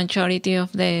behind the majority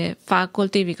of the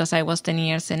faculty because I was 10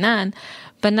 years a nun.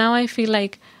 But now I feel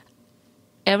like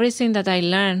everything that I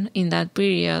learned in that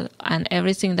period and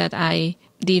everything that I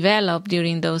developed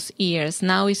during those years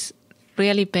now is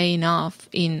really paying off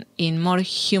in more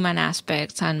human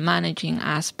aspects and managing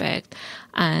aspect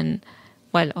and,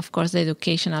 well, of course, the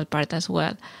educational part as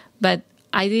well. But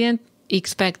I didn't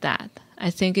expect that. I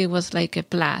think it was like a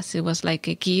plus. It was like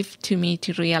a gift to me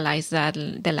to realize that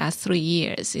the last 3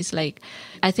 years. It's like,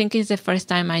 I think it's the first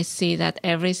time I see that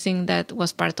everything that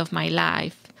was part of my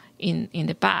life in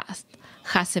the past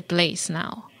has a place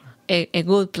now. A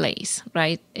good place,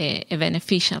 right? A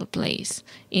beneficial place,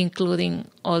 including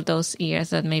all those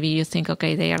years that maybe you think,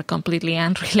 okay, they are completely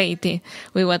unrelated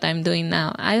with what I'm doing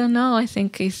now. I don't know. I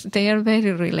think they are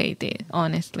very related,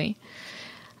 honestly.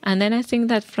 And then I think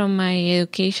that from my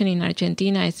education in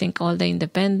Argentina, I think all the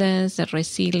independence, the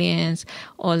resilience,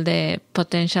 all the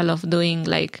potential of doing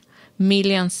like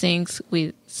million things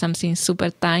with something super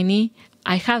tiny,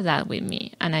 I have that with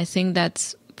me. And I think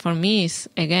that's, for me, is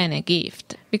again a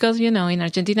gift because, in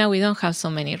Argentina, we don't have so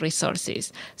many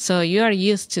resources. So you are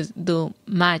used to do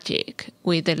magic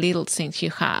with the little things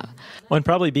you have. Well, and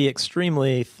probably be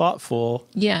extremely thoughtful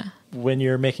when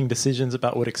you're making decisions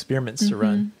about what experiments to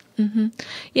run. Mm-hmm.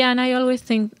 Yeah, and I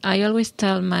always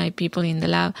tell my people in the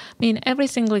lab, every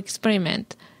single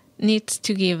experiment needs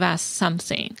to give us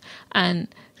something and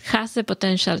has the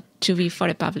potential to be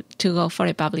to go for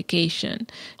a publication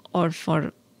or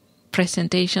for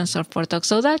presentations or for talks.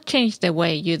 So that changed the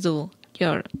way you do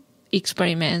your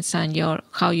experiments and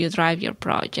how you drive your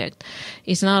project.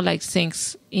 It's not like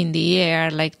things in the air,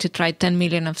 like to try 10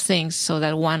 million of things so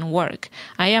that one work.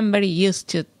 I am very used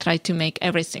to try to make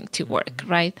everything to work,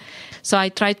 right? So I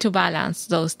try to balance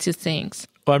those two things.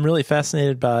 Well, I'm really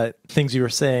fascinated by things you were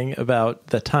saying about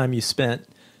the time you spent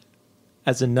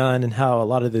as a nun and how a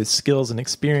lot of those skills and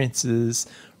experiences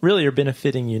really are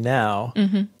benefiting you now.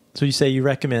 Mm-hmm. So you say you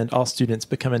recommend all students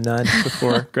become a nun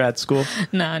before grad school?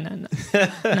 No. No,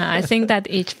 I think that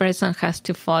each person has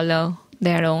to follow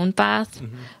their own path.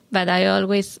 Mm-hmm. But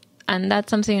and that's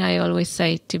something I always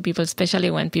say to people, especially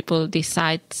when people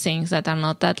decide things that are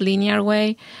not that linear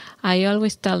way. I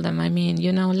always tell them,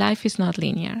 life is not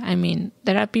linear.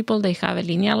 There are people, they have a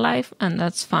linear life and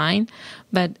that's fine,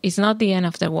 but it's not the end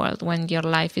of the world when your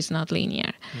life is not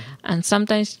linear. Mm-hmm. And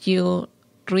sometimes you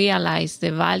realize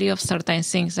the value of certain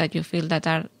things that you feel that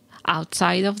are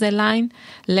outside of the line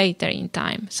later in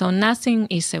time. So nothing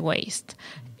is a waste.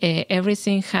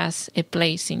 Everything has a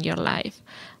place in your life.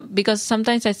 Because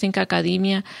sometimes I think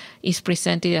academia is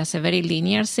presented as a very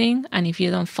linear thing, and if you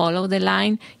don't follow the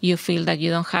line, you feel that you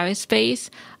don't have a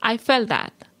space. I felt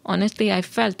that. Honestly, I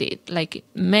felt it like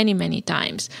many, many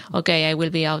times. Okay, I will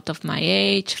be out of my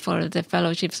age for the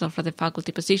fellowships or for the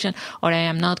faculty position, or I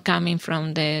am not coming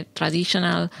from the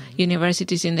traditional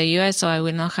universities in the US, so I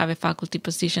will not have a faculty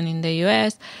position in the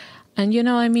US. And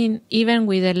even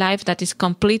with a life that is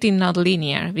completely not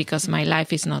linear, because my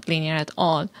life is not linear at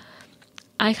all,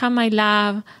 I have my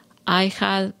lab, I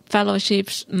had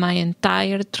fellowships, my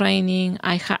entire training,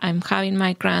 I'm having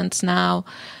my grants now,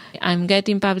 I'm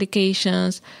getting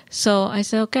publications. So I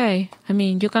said, okay,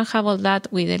 you can have all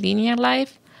that with a linear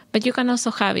life, but you can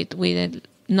also have it with a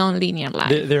non-linear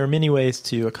life. There are many ways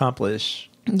to accomplish,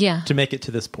 to make it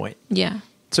to this point. Yeah.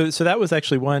 So that was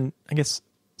actually one, I guess,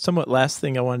 somewhat last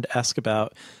thing I wanted to ask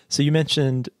about. So you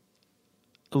mentioned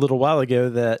a little while ago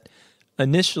that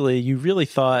initially you really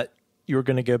thought you were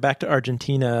going to go back to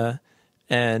Argentina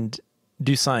and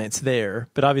do science there,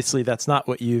 but obviously that's not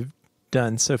what you've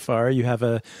done so far. You have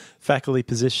a faculty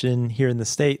position here in the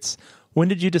States. When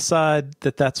did you decide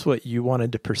that that's what you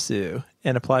wanted to pursue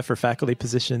and apply for faculty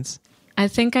positions? I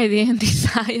think I didn't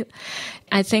decide.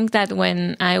 I think that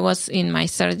when I was in my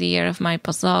third year of my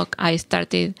postdoc, I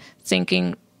started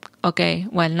thinking, okay,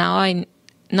 well,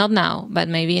 not now, but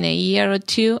maybe in a year or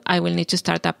two, I will need to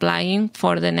start applying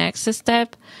for the next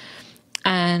step.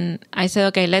 And I said,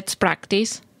 okay, let's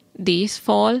practice this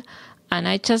fall. And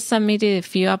I just submitted a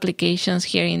few applications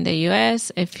here in the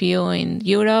US, a few in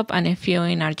Europe, and a few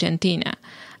in Argentina.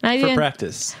 And For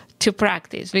practice? To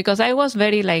practice, because I was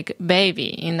very like baby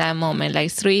in that moment.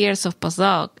 Like 3 years of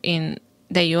postdoc in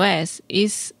the US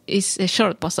is a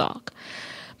short postdoc.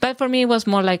 But for me, it was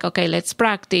more like, okay, let's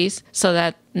practice so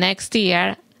that next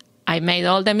year I made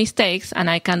all the mistakes and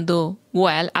I can do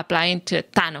well applying to a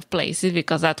ton of places,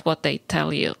 because that's what they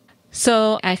tell you.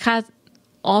 So I had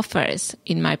offers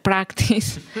in my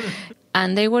practice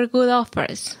and they were good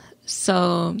offers.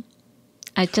 So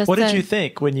I just What did you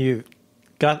think when you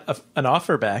got an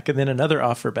offer back and then another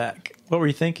offer back? What were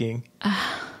you thinking?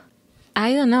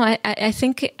 I don't know. I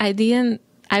think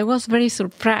I was very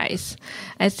surprised.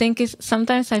 I think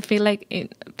sometimes I feel like,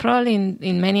 probably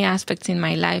in many aspects in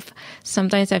my life,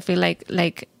 sometimes I feel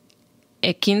like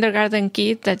a kindergarten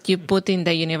kid that you put in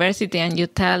the university and you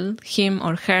tell him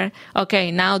or her,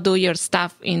 okay, now do your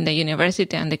stuff in the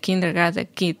university, and the kindergarten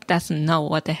kid doesn't know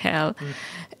what the hell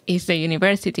is the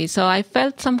university. So I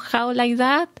felt somehow like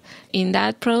that in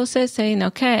that process, saying,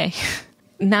 okay,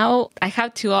 now I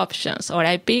have two options, or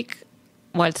I pick,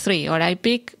 well, three, or I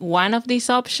pick one of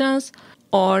these options,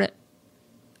 or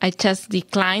I just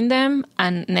decline them,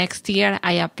 and next year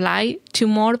I apply to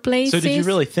more places. So did you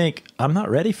really think, I'm not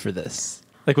ready for this?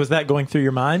 Like, was that going through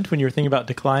your mind when you were thinking about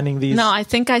declining these? No, I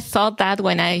think I thought that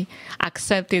when I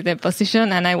accepted the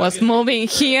position and I was moving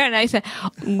here, and I said,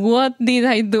 what did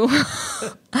I do?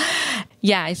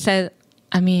 Yeah, I said,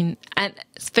 and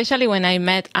especially when I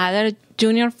met other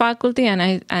junior faculty and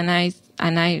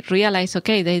I realized,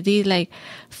 okay, they did like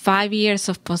 5 years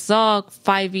of postdoc,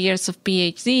 5 years of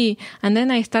PhD. And then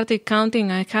I started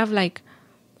counting. I have like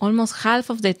almost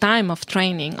half of the time of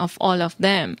training of all of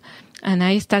them. And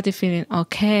I started feeling,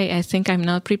 okay, I think I'm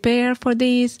not prepared for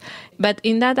this. But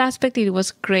in that aspect, it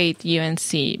was great,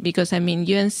 UNC, because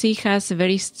UNC has a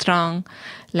very strong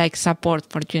support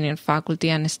for junior faculty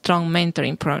and a strong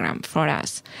mentoring program for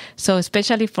us. So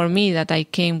especially for me, that I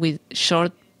came with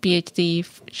short PhD,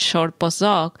 short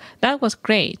postdoc, that was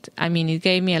great. It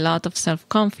gave me a lot of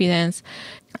self-confidence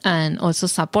and also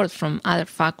support from other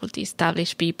faculty,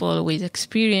 established people with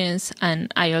experience.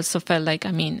 And I also felt like,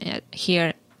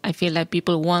 here, I feel like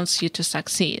people want you to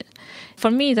succeed.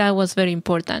 For me, that was very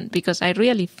important, because I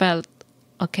really felt,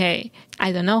 okay,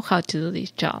 I don't know how to do this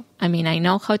job. I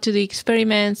know how to do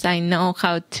experiments. I know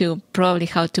how to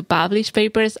publish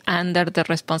papers under the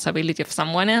responsibility of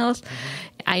someone else. Mm-hmm.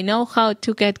 I know how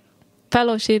to get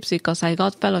fellowships, because I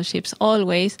got fellowships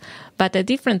always. But a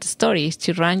different story is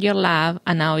to run your lab,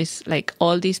 and now it's like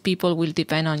all these people will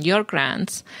depend on your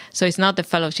grants. So it's not the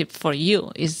fellowship for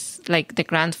you. It's like the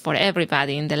grant for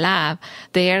everybody in the lab,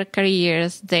 their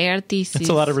careers, their thesis. It's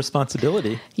a lot of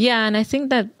responsibility. Yeah, and I think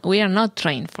that we are not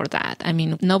trained for that.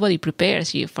 Nobody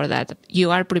prepares you for that.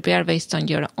 You are prepared based on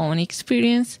your own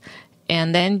experience,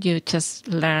 and then you just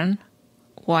learn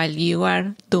while you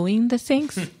are doing the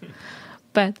things.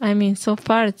 But so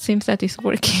far it seems that it's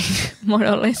working more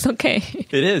or less okay.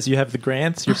 It is. You have the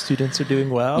grants, your students are doing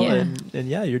well, yeah. and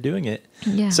you're doing it.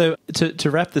 Yeah. So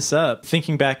to wrap this up,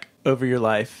 thinking back over your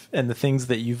life and the things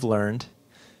that you've learned,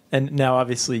 and now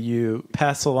obviously you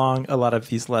pass along a lot of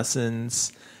these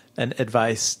lessons and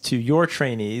advice to your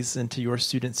trainees and to your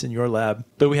students in your lab.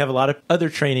 But we have a lot of other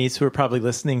trainees who are probably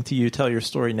listening to you tell your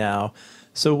story now.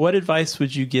 So what advice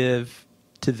would you give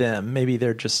to them? Maybe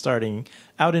they're just starting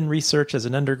out in research as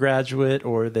an undergraduate,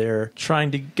 or they're trying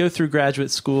to go through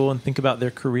graduate school and think about their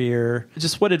career.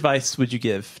 Just what advice would you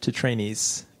give to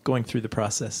trainees going through the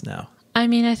process now?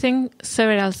 I think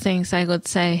several things I would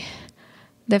say.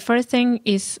 The first thing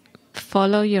is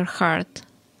follow your heart.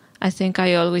 I think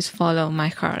I always follow my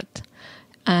heart.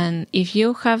 And if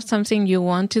you have something you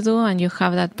want to do and you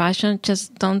have that passion,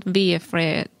 just don't be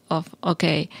afraid of,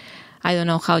 okay, I don't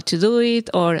know how to do it,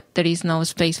 or there is no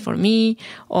space for me,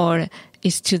 or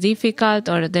it's too difficult,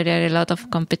 or there are a lot of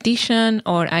competition,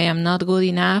 or I am not good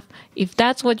enough. If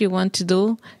that's what you want to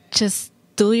do, just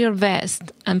do your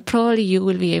best, and probably you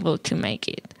will be able to make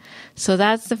it. So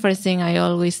that's the first thing I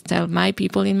always tell my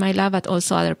people in my lab, but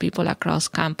also other people across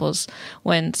campus,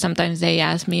 when sometimes they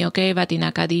ask me, okay, but in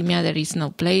academia there is no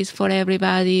place for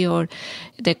everybody, or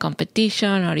the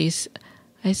competition,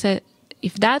 I said,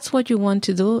 if that's what you want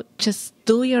to do, just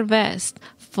do your best,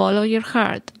 follow your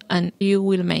heart, and you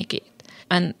will make it.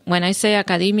 And when I say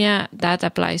academia, that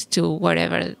applies to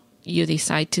whatever you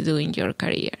decide to do in your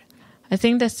career. I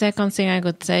think the second thing I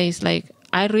could say is like,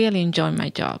 I really enjoy my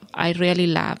job. I really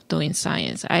love doing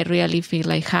science. I really feel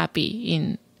like happy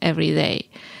in every day.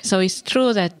 So it's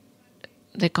true that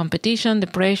the competition, the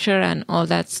pressure, and all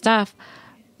that stuff,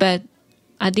 but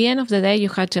at the end of the day, you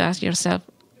have to ask yourself,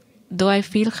 do I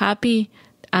feel happy?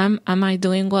 Am I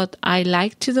doing what I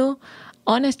like to do?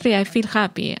 Honestly, I feel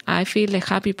happy. I feel a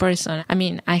happy person. I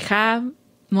mean, I have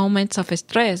moments of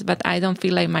stress, but I don't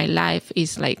feel like my life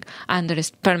is like under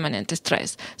permanent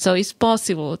stress. So it's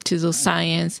possible to do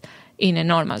science in a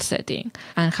normal setting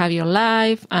and have your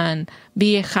life and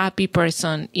be a happy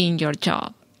person in your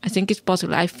job. I think it's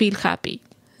possible. I feel happy.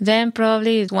 Then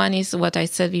probably one is what I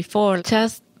said before,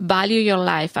 just value your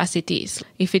life as it is.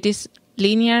 If it is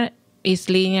linear, it's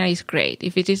linear, it's great.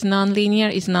 If it is non-linear,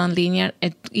 it's non-linear,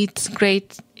 it's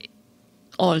great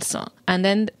also. And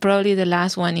then probably the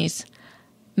last one is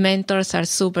mentors are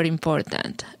super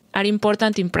important. Are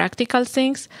important in practical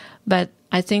things, but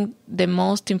I think the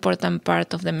most important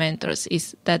part of the mentors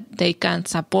is that they can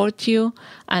support you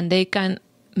and they can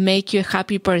make you a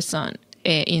happy person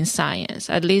in science.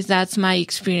 At least that's my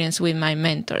experience with my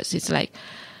mentors. It's like,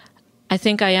 I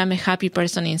think I am a happy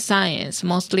person in science,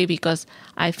 mostly because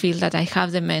I feel that I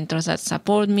have the mentors that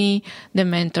support me, the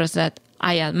mentors that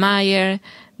I admire,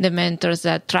 the mentors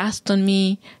that trust on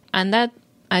me, and that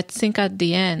I think at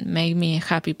the end make me a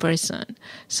happy person.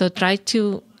 So try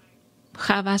to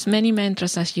have as many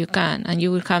mentors as you can, and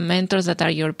you will have mentors that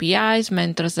are your PIs,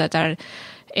 mentors that are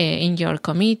in your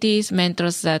committees,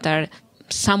 mentors that are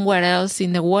somewhere else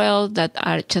in the world that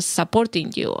are just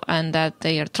supporting you and that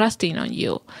they are trusting on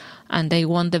you and they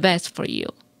want the best for you.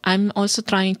 I'm also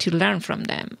trying to learn from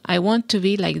them. I want to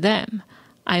be like them.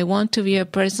 I want to be a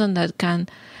person that can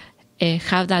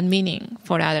have that meaning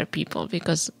for other people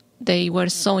because they were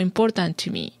so important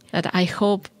to me that I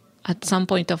hope at some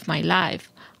point of my life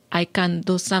I can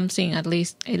do something at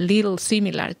least a little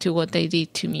similar to what they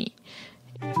did to me.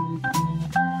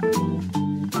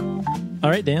 All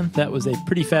right, Dan, that was a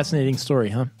pretty fascinating story,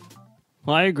 huh?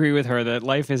 Well, I agree with her that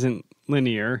life isn't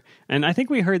linear. And I think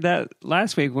we heard that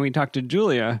last week when we talked to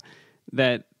Julia,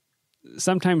 that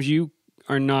sometimes you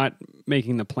are not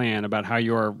making the plan about how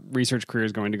your research career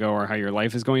is going to go or how your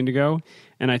life is going to go.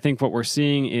 And I think what we're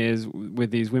seeing is with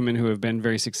these women who have been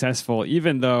very successful,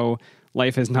 even though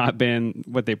life has not been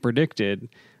what they predicted,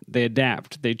 they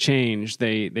adapt, they change,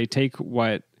 they take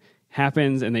what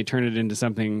happens and they turn it into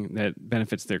something that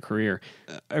benefits their career.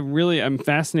 I'm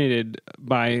fascinated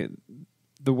by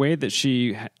the way that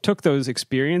she took those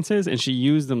experiences and she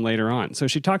used them later on. So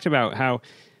she talked about how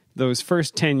those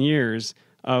first 10 years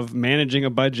of managing a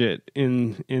budget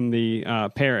in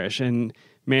the parish and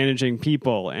managing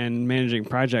people and managing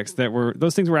projects,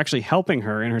 those things were actually helping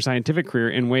her in her scientific career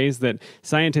in ways that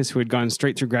scientists who had gone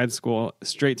straight through grad school,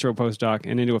 straight through a postdoc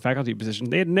and into a faculty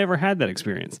position, they had never had that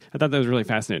experience. I thought that was really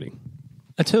fascinating.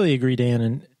 I totally agree,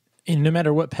 Dan. And no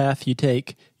matter what path you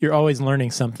take, you're always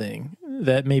learning something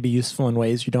that may be useful in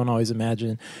ways you don't always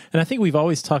imagine. And I think we've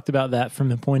always talked about that from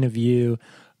the point of view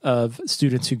of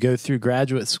students who go through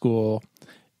graduate school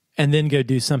and then go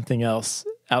do something else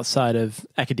outside of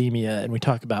academia. And we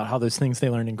talk about how those things they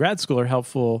learned in grad school are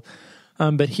helpful.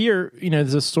 But here,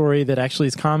 there's a story that actually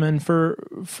is common for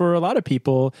a lot of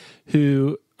people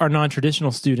who are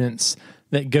non-traditional students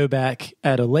that go back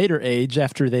at a later age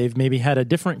after they've maybe had a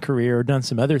different career or done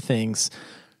some other things.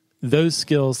 Those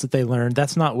skills that they learned,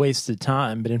 that's not wasted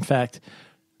time, but in fact,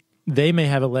 they may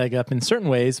have a leg up in certain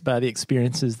ways by the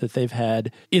experiences that they've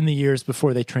had in the years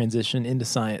before they transition into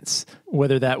science,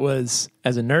 whether that was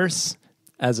as a nurse,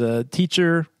 as a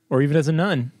teacher, or even as a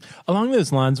nun. Along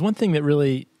those lines, one thing that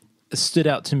really stood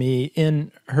out to me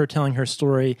in her telling her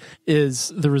story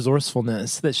is the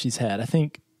resourcefulness that she's had. I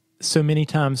think so many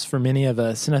times for many of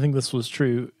us, and I think this was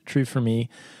true for me,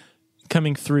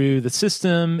 coming through the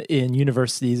system in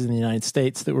universities in the United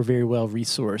States that were very well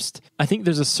resourced. I think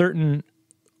there's a certain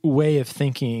way of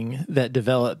thinking that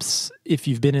develops if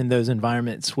you've been in those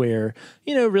environments where,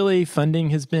 really funding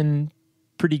has been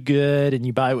pretty good and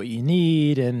you buy what you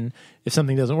need, and if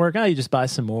something doesn't work, you just buy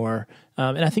some more.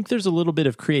 And I think there's a little bit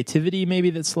of creativity maybe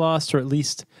that's lost, or at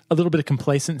least a little bit of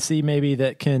complacency maybe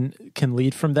that can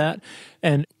lead from that.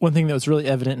 And one thing that was really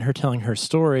evident in her telling her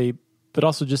story, but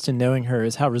also just in knowing her,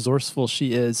 is how resourceful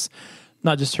she is,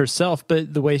 not just herself,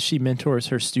 but the way she mentors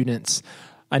her students.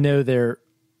 I know they're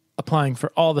applying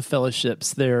for all the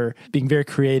fellowships. They're being very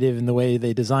creative in the way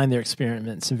they design their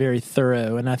experiments and very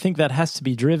thorough. And I think that has to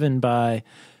be driven by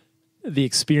the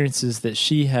experiences that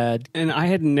she had. And I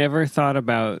had never thought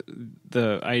about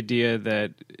the idea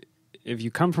that if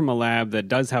you come from a lab that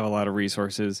does have a lot of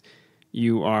resources,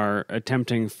 you are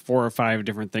attempting 4 or 5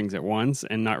 different things at once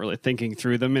and not really thinking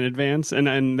through them in advance.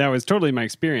 And that was totally my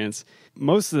experience.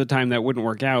 Most of the time that wouldn't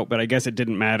work out, but I guess it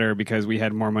didn't matter because we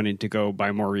had more money to go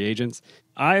buy more reagents.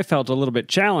 I felt a little bit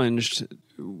challenged.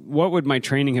 What would my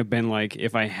training have been like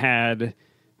if I had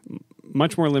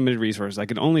much more limited resources? I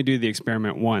could only do the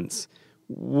experiment once.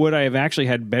 Would I have actually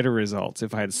had better results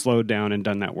if I had slowed down and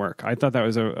done that work? I thought that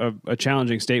was a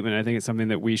challenging statement. I think it's something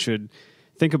that we should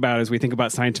think about as we think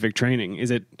about scientific training.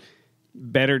 Is it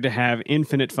better to have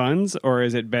infinite funds, or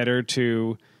is it better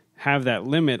to have that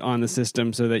limit on the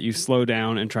system so that you slow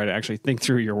down and try to actually think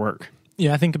through your work?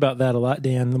 Yeah, I think about that a lot,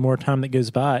 Dan, the more time that goes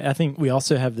by. I think we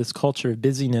also have this culture of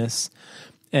busyness.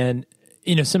 And,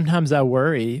 sometimes I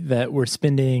worry that we're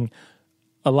spending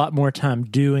a lot more time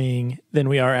doing than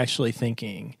we are actually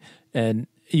thinking. And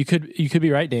you could be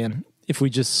right, Dan, if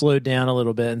we just slowed down a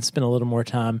little bit and spent a little more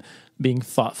time being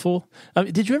thoughtful.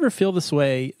 Did you ever feel this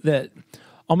way, that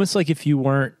almost like if you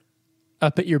weren't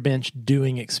up at your bench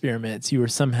doing experiments, you were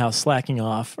somehow slacking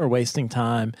off or wasting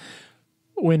time,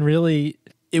 when really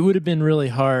it would have been really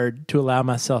hard to allow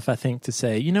myself, I think, to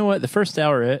say, you know what, the first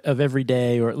hour of every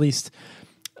day, or at least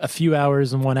a few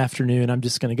hours in one afternoon, I'm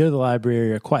just going to go to the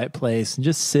library or a quiet place and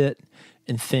just sit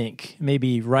and think,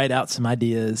 maybe write out some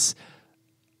ideas.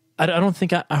 I don't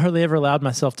think I hardly ever allowed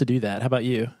myself to do that. How about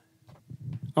you?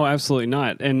 Oh, absolutely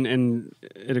not. And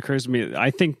it occurs to me,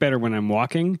 I think better when I'm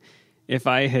walking. If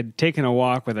I had taken a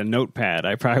walk with a notepad,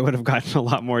 I probably would have gotten a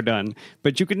lot more done.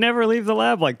 But you could never leave the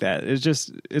lab like that.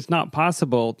 It's not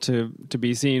possible to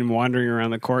be seen wandering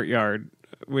around the courtyard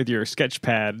with your sketch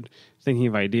pad thinking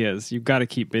of ideas. You've got to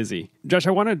keep busy. Josh,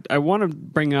 I want to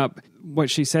bring up what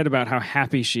she said about how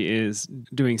happy she is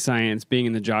doing science, being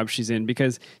in the job she's in,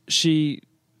 because she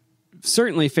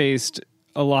certainly faced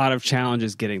a lot of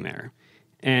challenges getting there.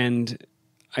 And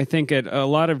I think at a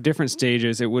lot of different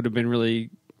stages, it would have been really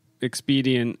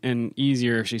expedient and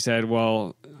easier if she said,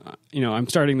 well, I'm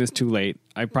starting this too late.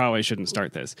 I probably shouldn't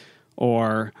start this.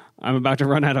 Or I'm about to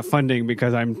run out of funding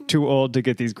because I'm too old to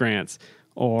get these grants.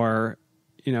 Or,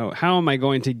 how am I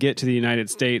going to get to the United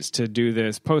States to do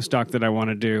this postdoc that I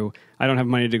want to do? I don't have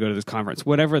money to go to this conference.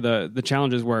 Whatever the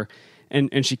challenges were.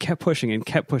 And she kept pushing and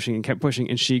kept pushing and kept pushing.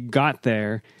 And she got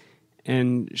there.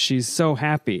 And she's so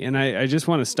happy. And I just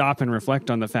want to stop and reflect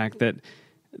on the fact that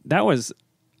was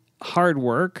hard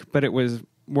work, but it was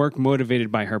work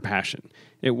motivated by her passion.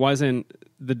 It wasn't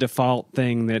the default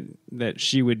thing that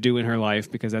she would do in her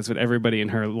life because that's what everybody in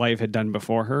her life had done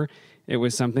before her. It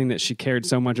was something that she cared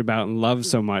so much about and loved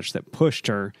so much that pushed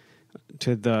her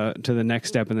to the next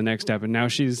step and the next step. And now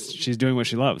she's doing what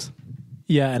she loves.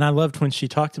 Yeah, and I loved when she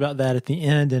talked about that at the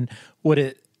end, and what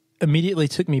it immediately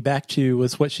took me back to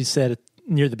was what she said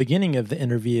near the beginning of the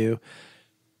interview,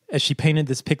 as she painted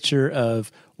this picture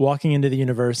of walking into the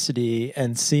university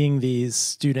and seeing these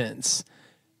students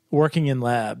working in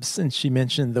labs. And she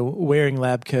mentioned the wearing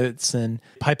lab coats and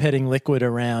pipetting liquid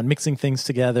around, mixing things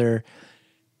together,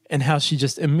 and how she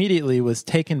just immediately was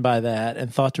taken by that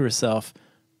and thought to herself,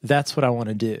 that's what I want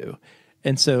to do.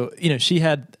 And so, she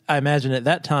had, I imagine at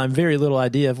that time, very little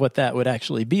idea of what that would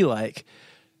actually be like.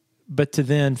 But to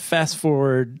then fast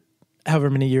forward however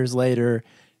many years later,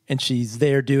 and she's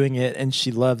there doing it, and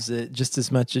she loves it just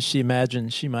as much as she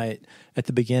imagined she might at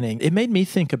the beginning. It made me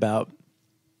think about,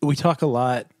 we talk a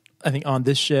lot, I think, on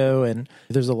this show, and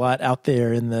there's a lot out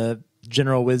there in the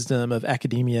general wisdom of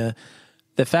academia,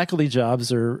 that faculty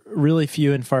jobs are really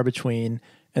few and far between,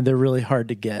 and they're really hard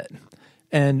to get.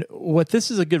 And what this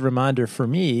is a good reminder for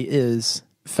me is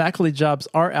faculty jobs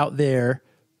are out there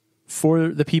for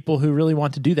the people who really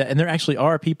want to do that. And there actually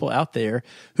are people out there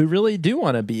who really do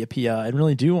want to be a PI and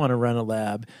really do want to run a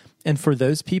lab. And for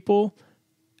those people,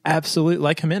 absolutely,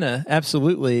 like Jimena,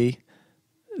 absolutely,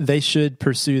 they should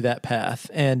pursue that path.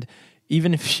 And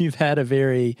even if you've had a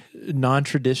very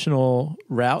non-traditional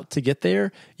route to get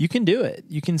there, you can do it.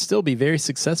 You can still be very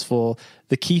successful.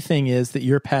 The key thing is that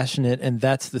you're passionate and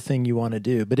that's the thing you want to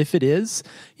do. But if it is,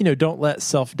 don't let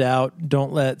self-doubt,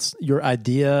 don't let your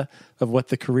idea of what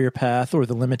the career path or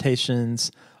the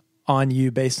limitations on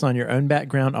you based on your own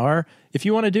background are. If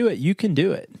you want to do it, you can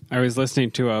do it. I was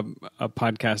listening to a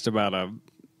podcast about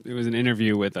it was an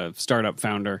interview with a startup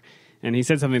founder, and he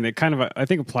said something that kind of, I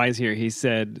think, applies here.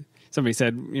 Somebody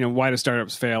said, why do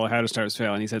startups fail or how do startups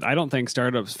fail? And he said, I don't think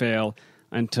startups fail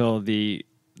until the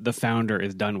founder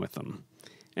is done with them.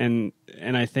 And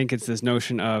I think it's this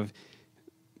notion of,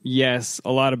 yes,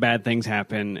 a lot of bad things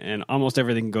happen and almost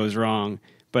everything goes wrong,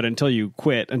 but until you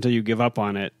quit, until you give up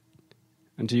on it,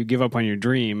 until you give up on your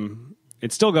dream,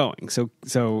 it's still going. So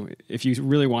if you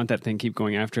really want that thing, keep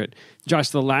going after it. Josh,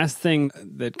 the last thing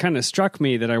that kind of struck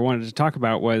me that I wanted to talk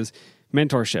about was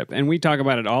mentorship. And we talk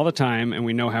about it all the time, and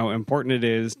we know how important it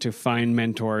is to find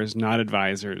mentors, not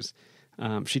advisors.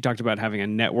 She talked about having a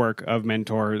network of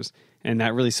mentors, and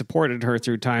that really supported her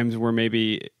through times where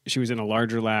maybe she was in a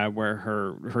larger lab where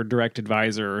her direct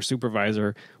advisor or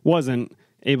supervisor wasn't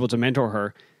able to mentor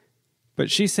her. But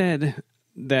she said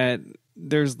that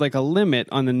there's like a limit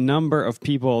on the number of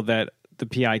people that the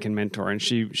PI can mentor. And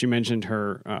she mentioned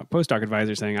her postdoc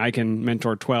advisor saying, I can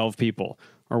mentor 12 people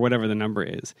or whatever the number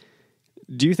is.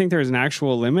 Do you think there's an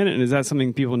actual limit? And is that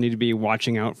something people need to be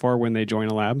watching out for when they join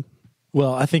a lab?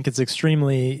 Well, I think it's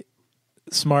extremely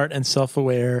smart and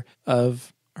self-aware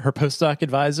of her postdoc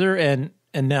advisor and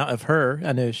now of her.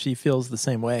 I know she feels the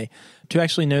same way, to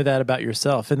actually know that about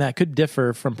yourself. And that could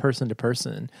differ from person to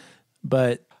person.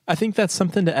 But I think that's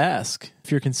something to ask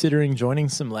if you're considering joining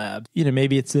some lab.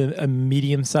 Maybe it's a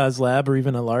medium-sized lab or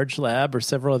even a large lab, or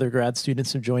several other grad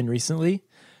students have joined recently.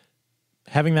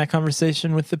 Having that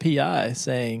conversation with the PI,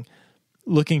 saying,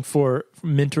 looking for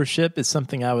mentorship is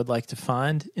something I would like to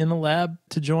find in a lab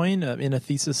to join, in a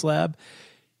thesis lab.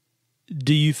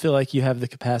 Do you feel like you have the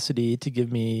capacity to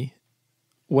give me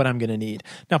what I'm going to need?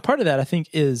 Now, part of that, I think,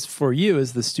 is for you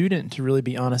as the student to really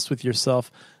be honest with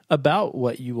yourself about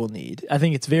what you will need. I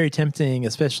think it's very tempting,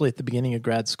 especially at the beginning of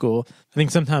grad school. I think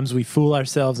sometimes we fool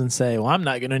ourselves and say, well, I'm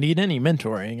not going to need any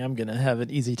mentoring. I'm going to have an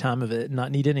easy time of it and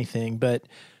not need anything.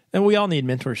 And we all need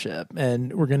mentorship,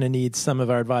 and we're going to need some of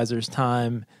our advisors'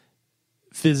 time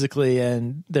physically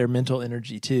and their mental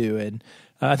energy too. And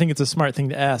I think it's a smart thing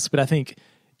to ask, but I think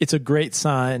it's a great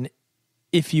sign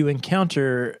if you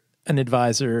encounter an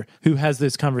advisor who has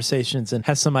those conversations and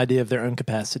has some idea of their own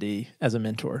capacity as a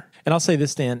mentor. And I'll say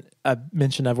this, Dan, I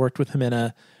mentioned I've worked with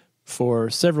Jimena for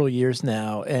several years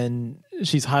now, and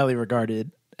she's highly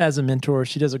regarded as a mentor.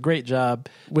 She does a great job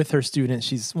with her students.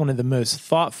 She's one of the most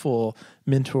thoughtful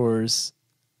mentors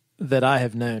that I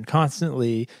have known,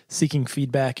 constantly seeking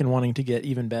feedback and wanting to get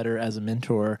even better as a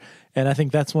mentor. And I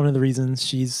think that's one of the reasons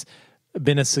she's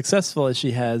been as successful as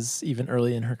she has even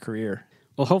early in her career.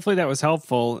 Well, hopefully that was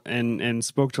helpful and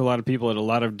spoke to a lot of people at a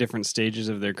lot of different stages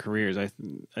of their careers. I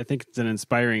think it's an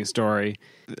inspiring story.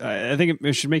 I think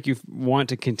it should make you want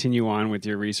to continue on with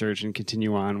your research and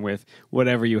continue on with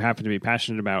whatever you happen to be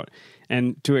passionate about,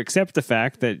 and to accept the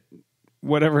fact that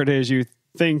whatever it is you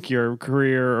think your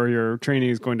career or your training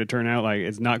is going to turn out like,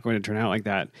 it's not going to turn out like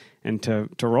that, and to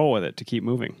roll with it, to keep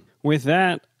moving. With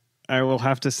that, I will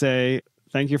have to say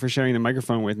thank you for sharing the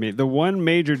microphone with me. The one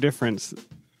major difference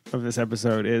of this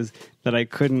episode is that I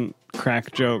couldn't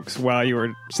crack jokes while you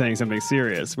were saying something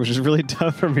serious, which is really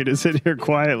tough for me to sit here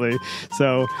quietly.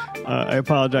 So I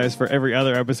apologize for every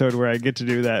other episode where I get to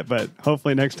do that, but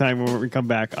hopefully next time when we come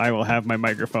back, I will have my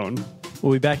microphone.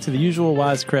 We'll be back to the usual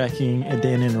wisecracking and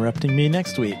Dan interrupting me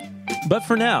next week. But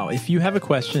for now, if you have a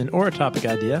question or a topic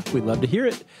idea, we'd love to hear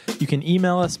it. You can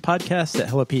email us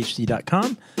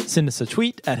podcast@hellophd.com, send us a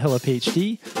tweet at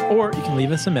hellophd, or you can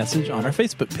leave us a message on our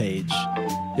Facebook page.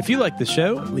 If you like the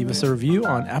show, leave us a review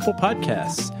on Apple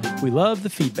Podcasts. We love the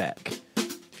feedback.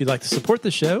 If you'd like to support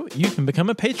the show, you can become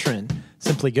a patron.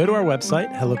 Simply go to our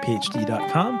website,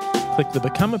 hellophd.com, click the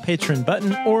Become a Patron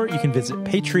button, or you can visit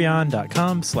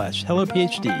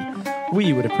patreon.com/hellophd.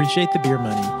 We would appreciate the beer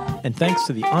money. And thanks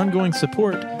to the ongoing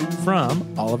support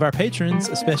from all of our patrons,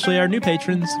 especially our new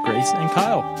patrons, Grace and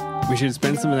Kyle. We should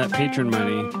spend some of that patron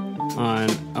money on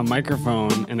a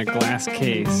microphone and a glass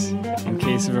case in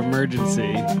case of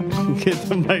emergency. Get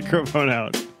the microphone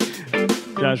out.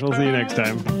 Josh, we'll see you next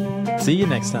time. See you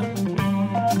next time.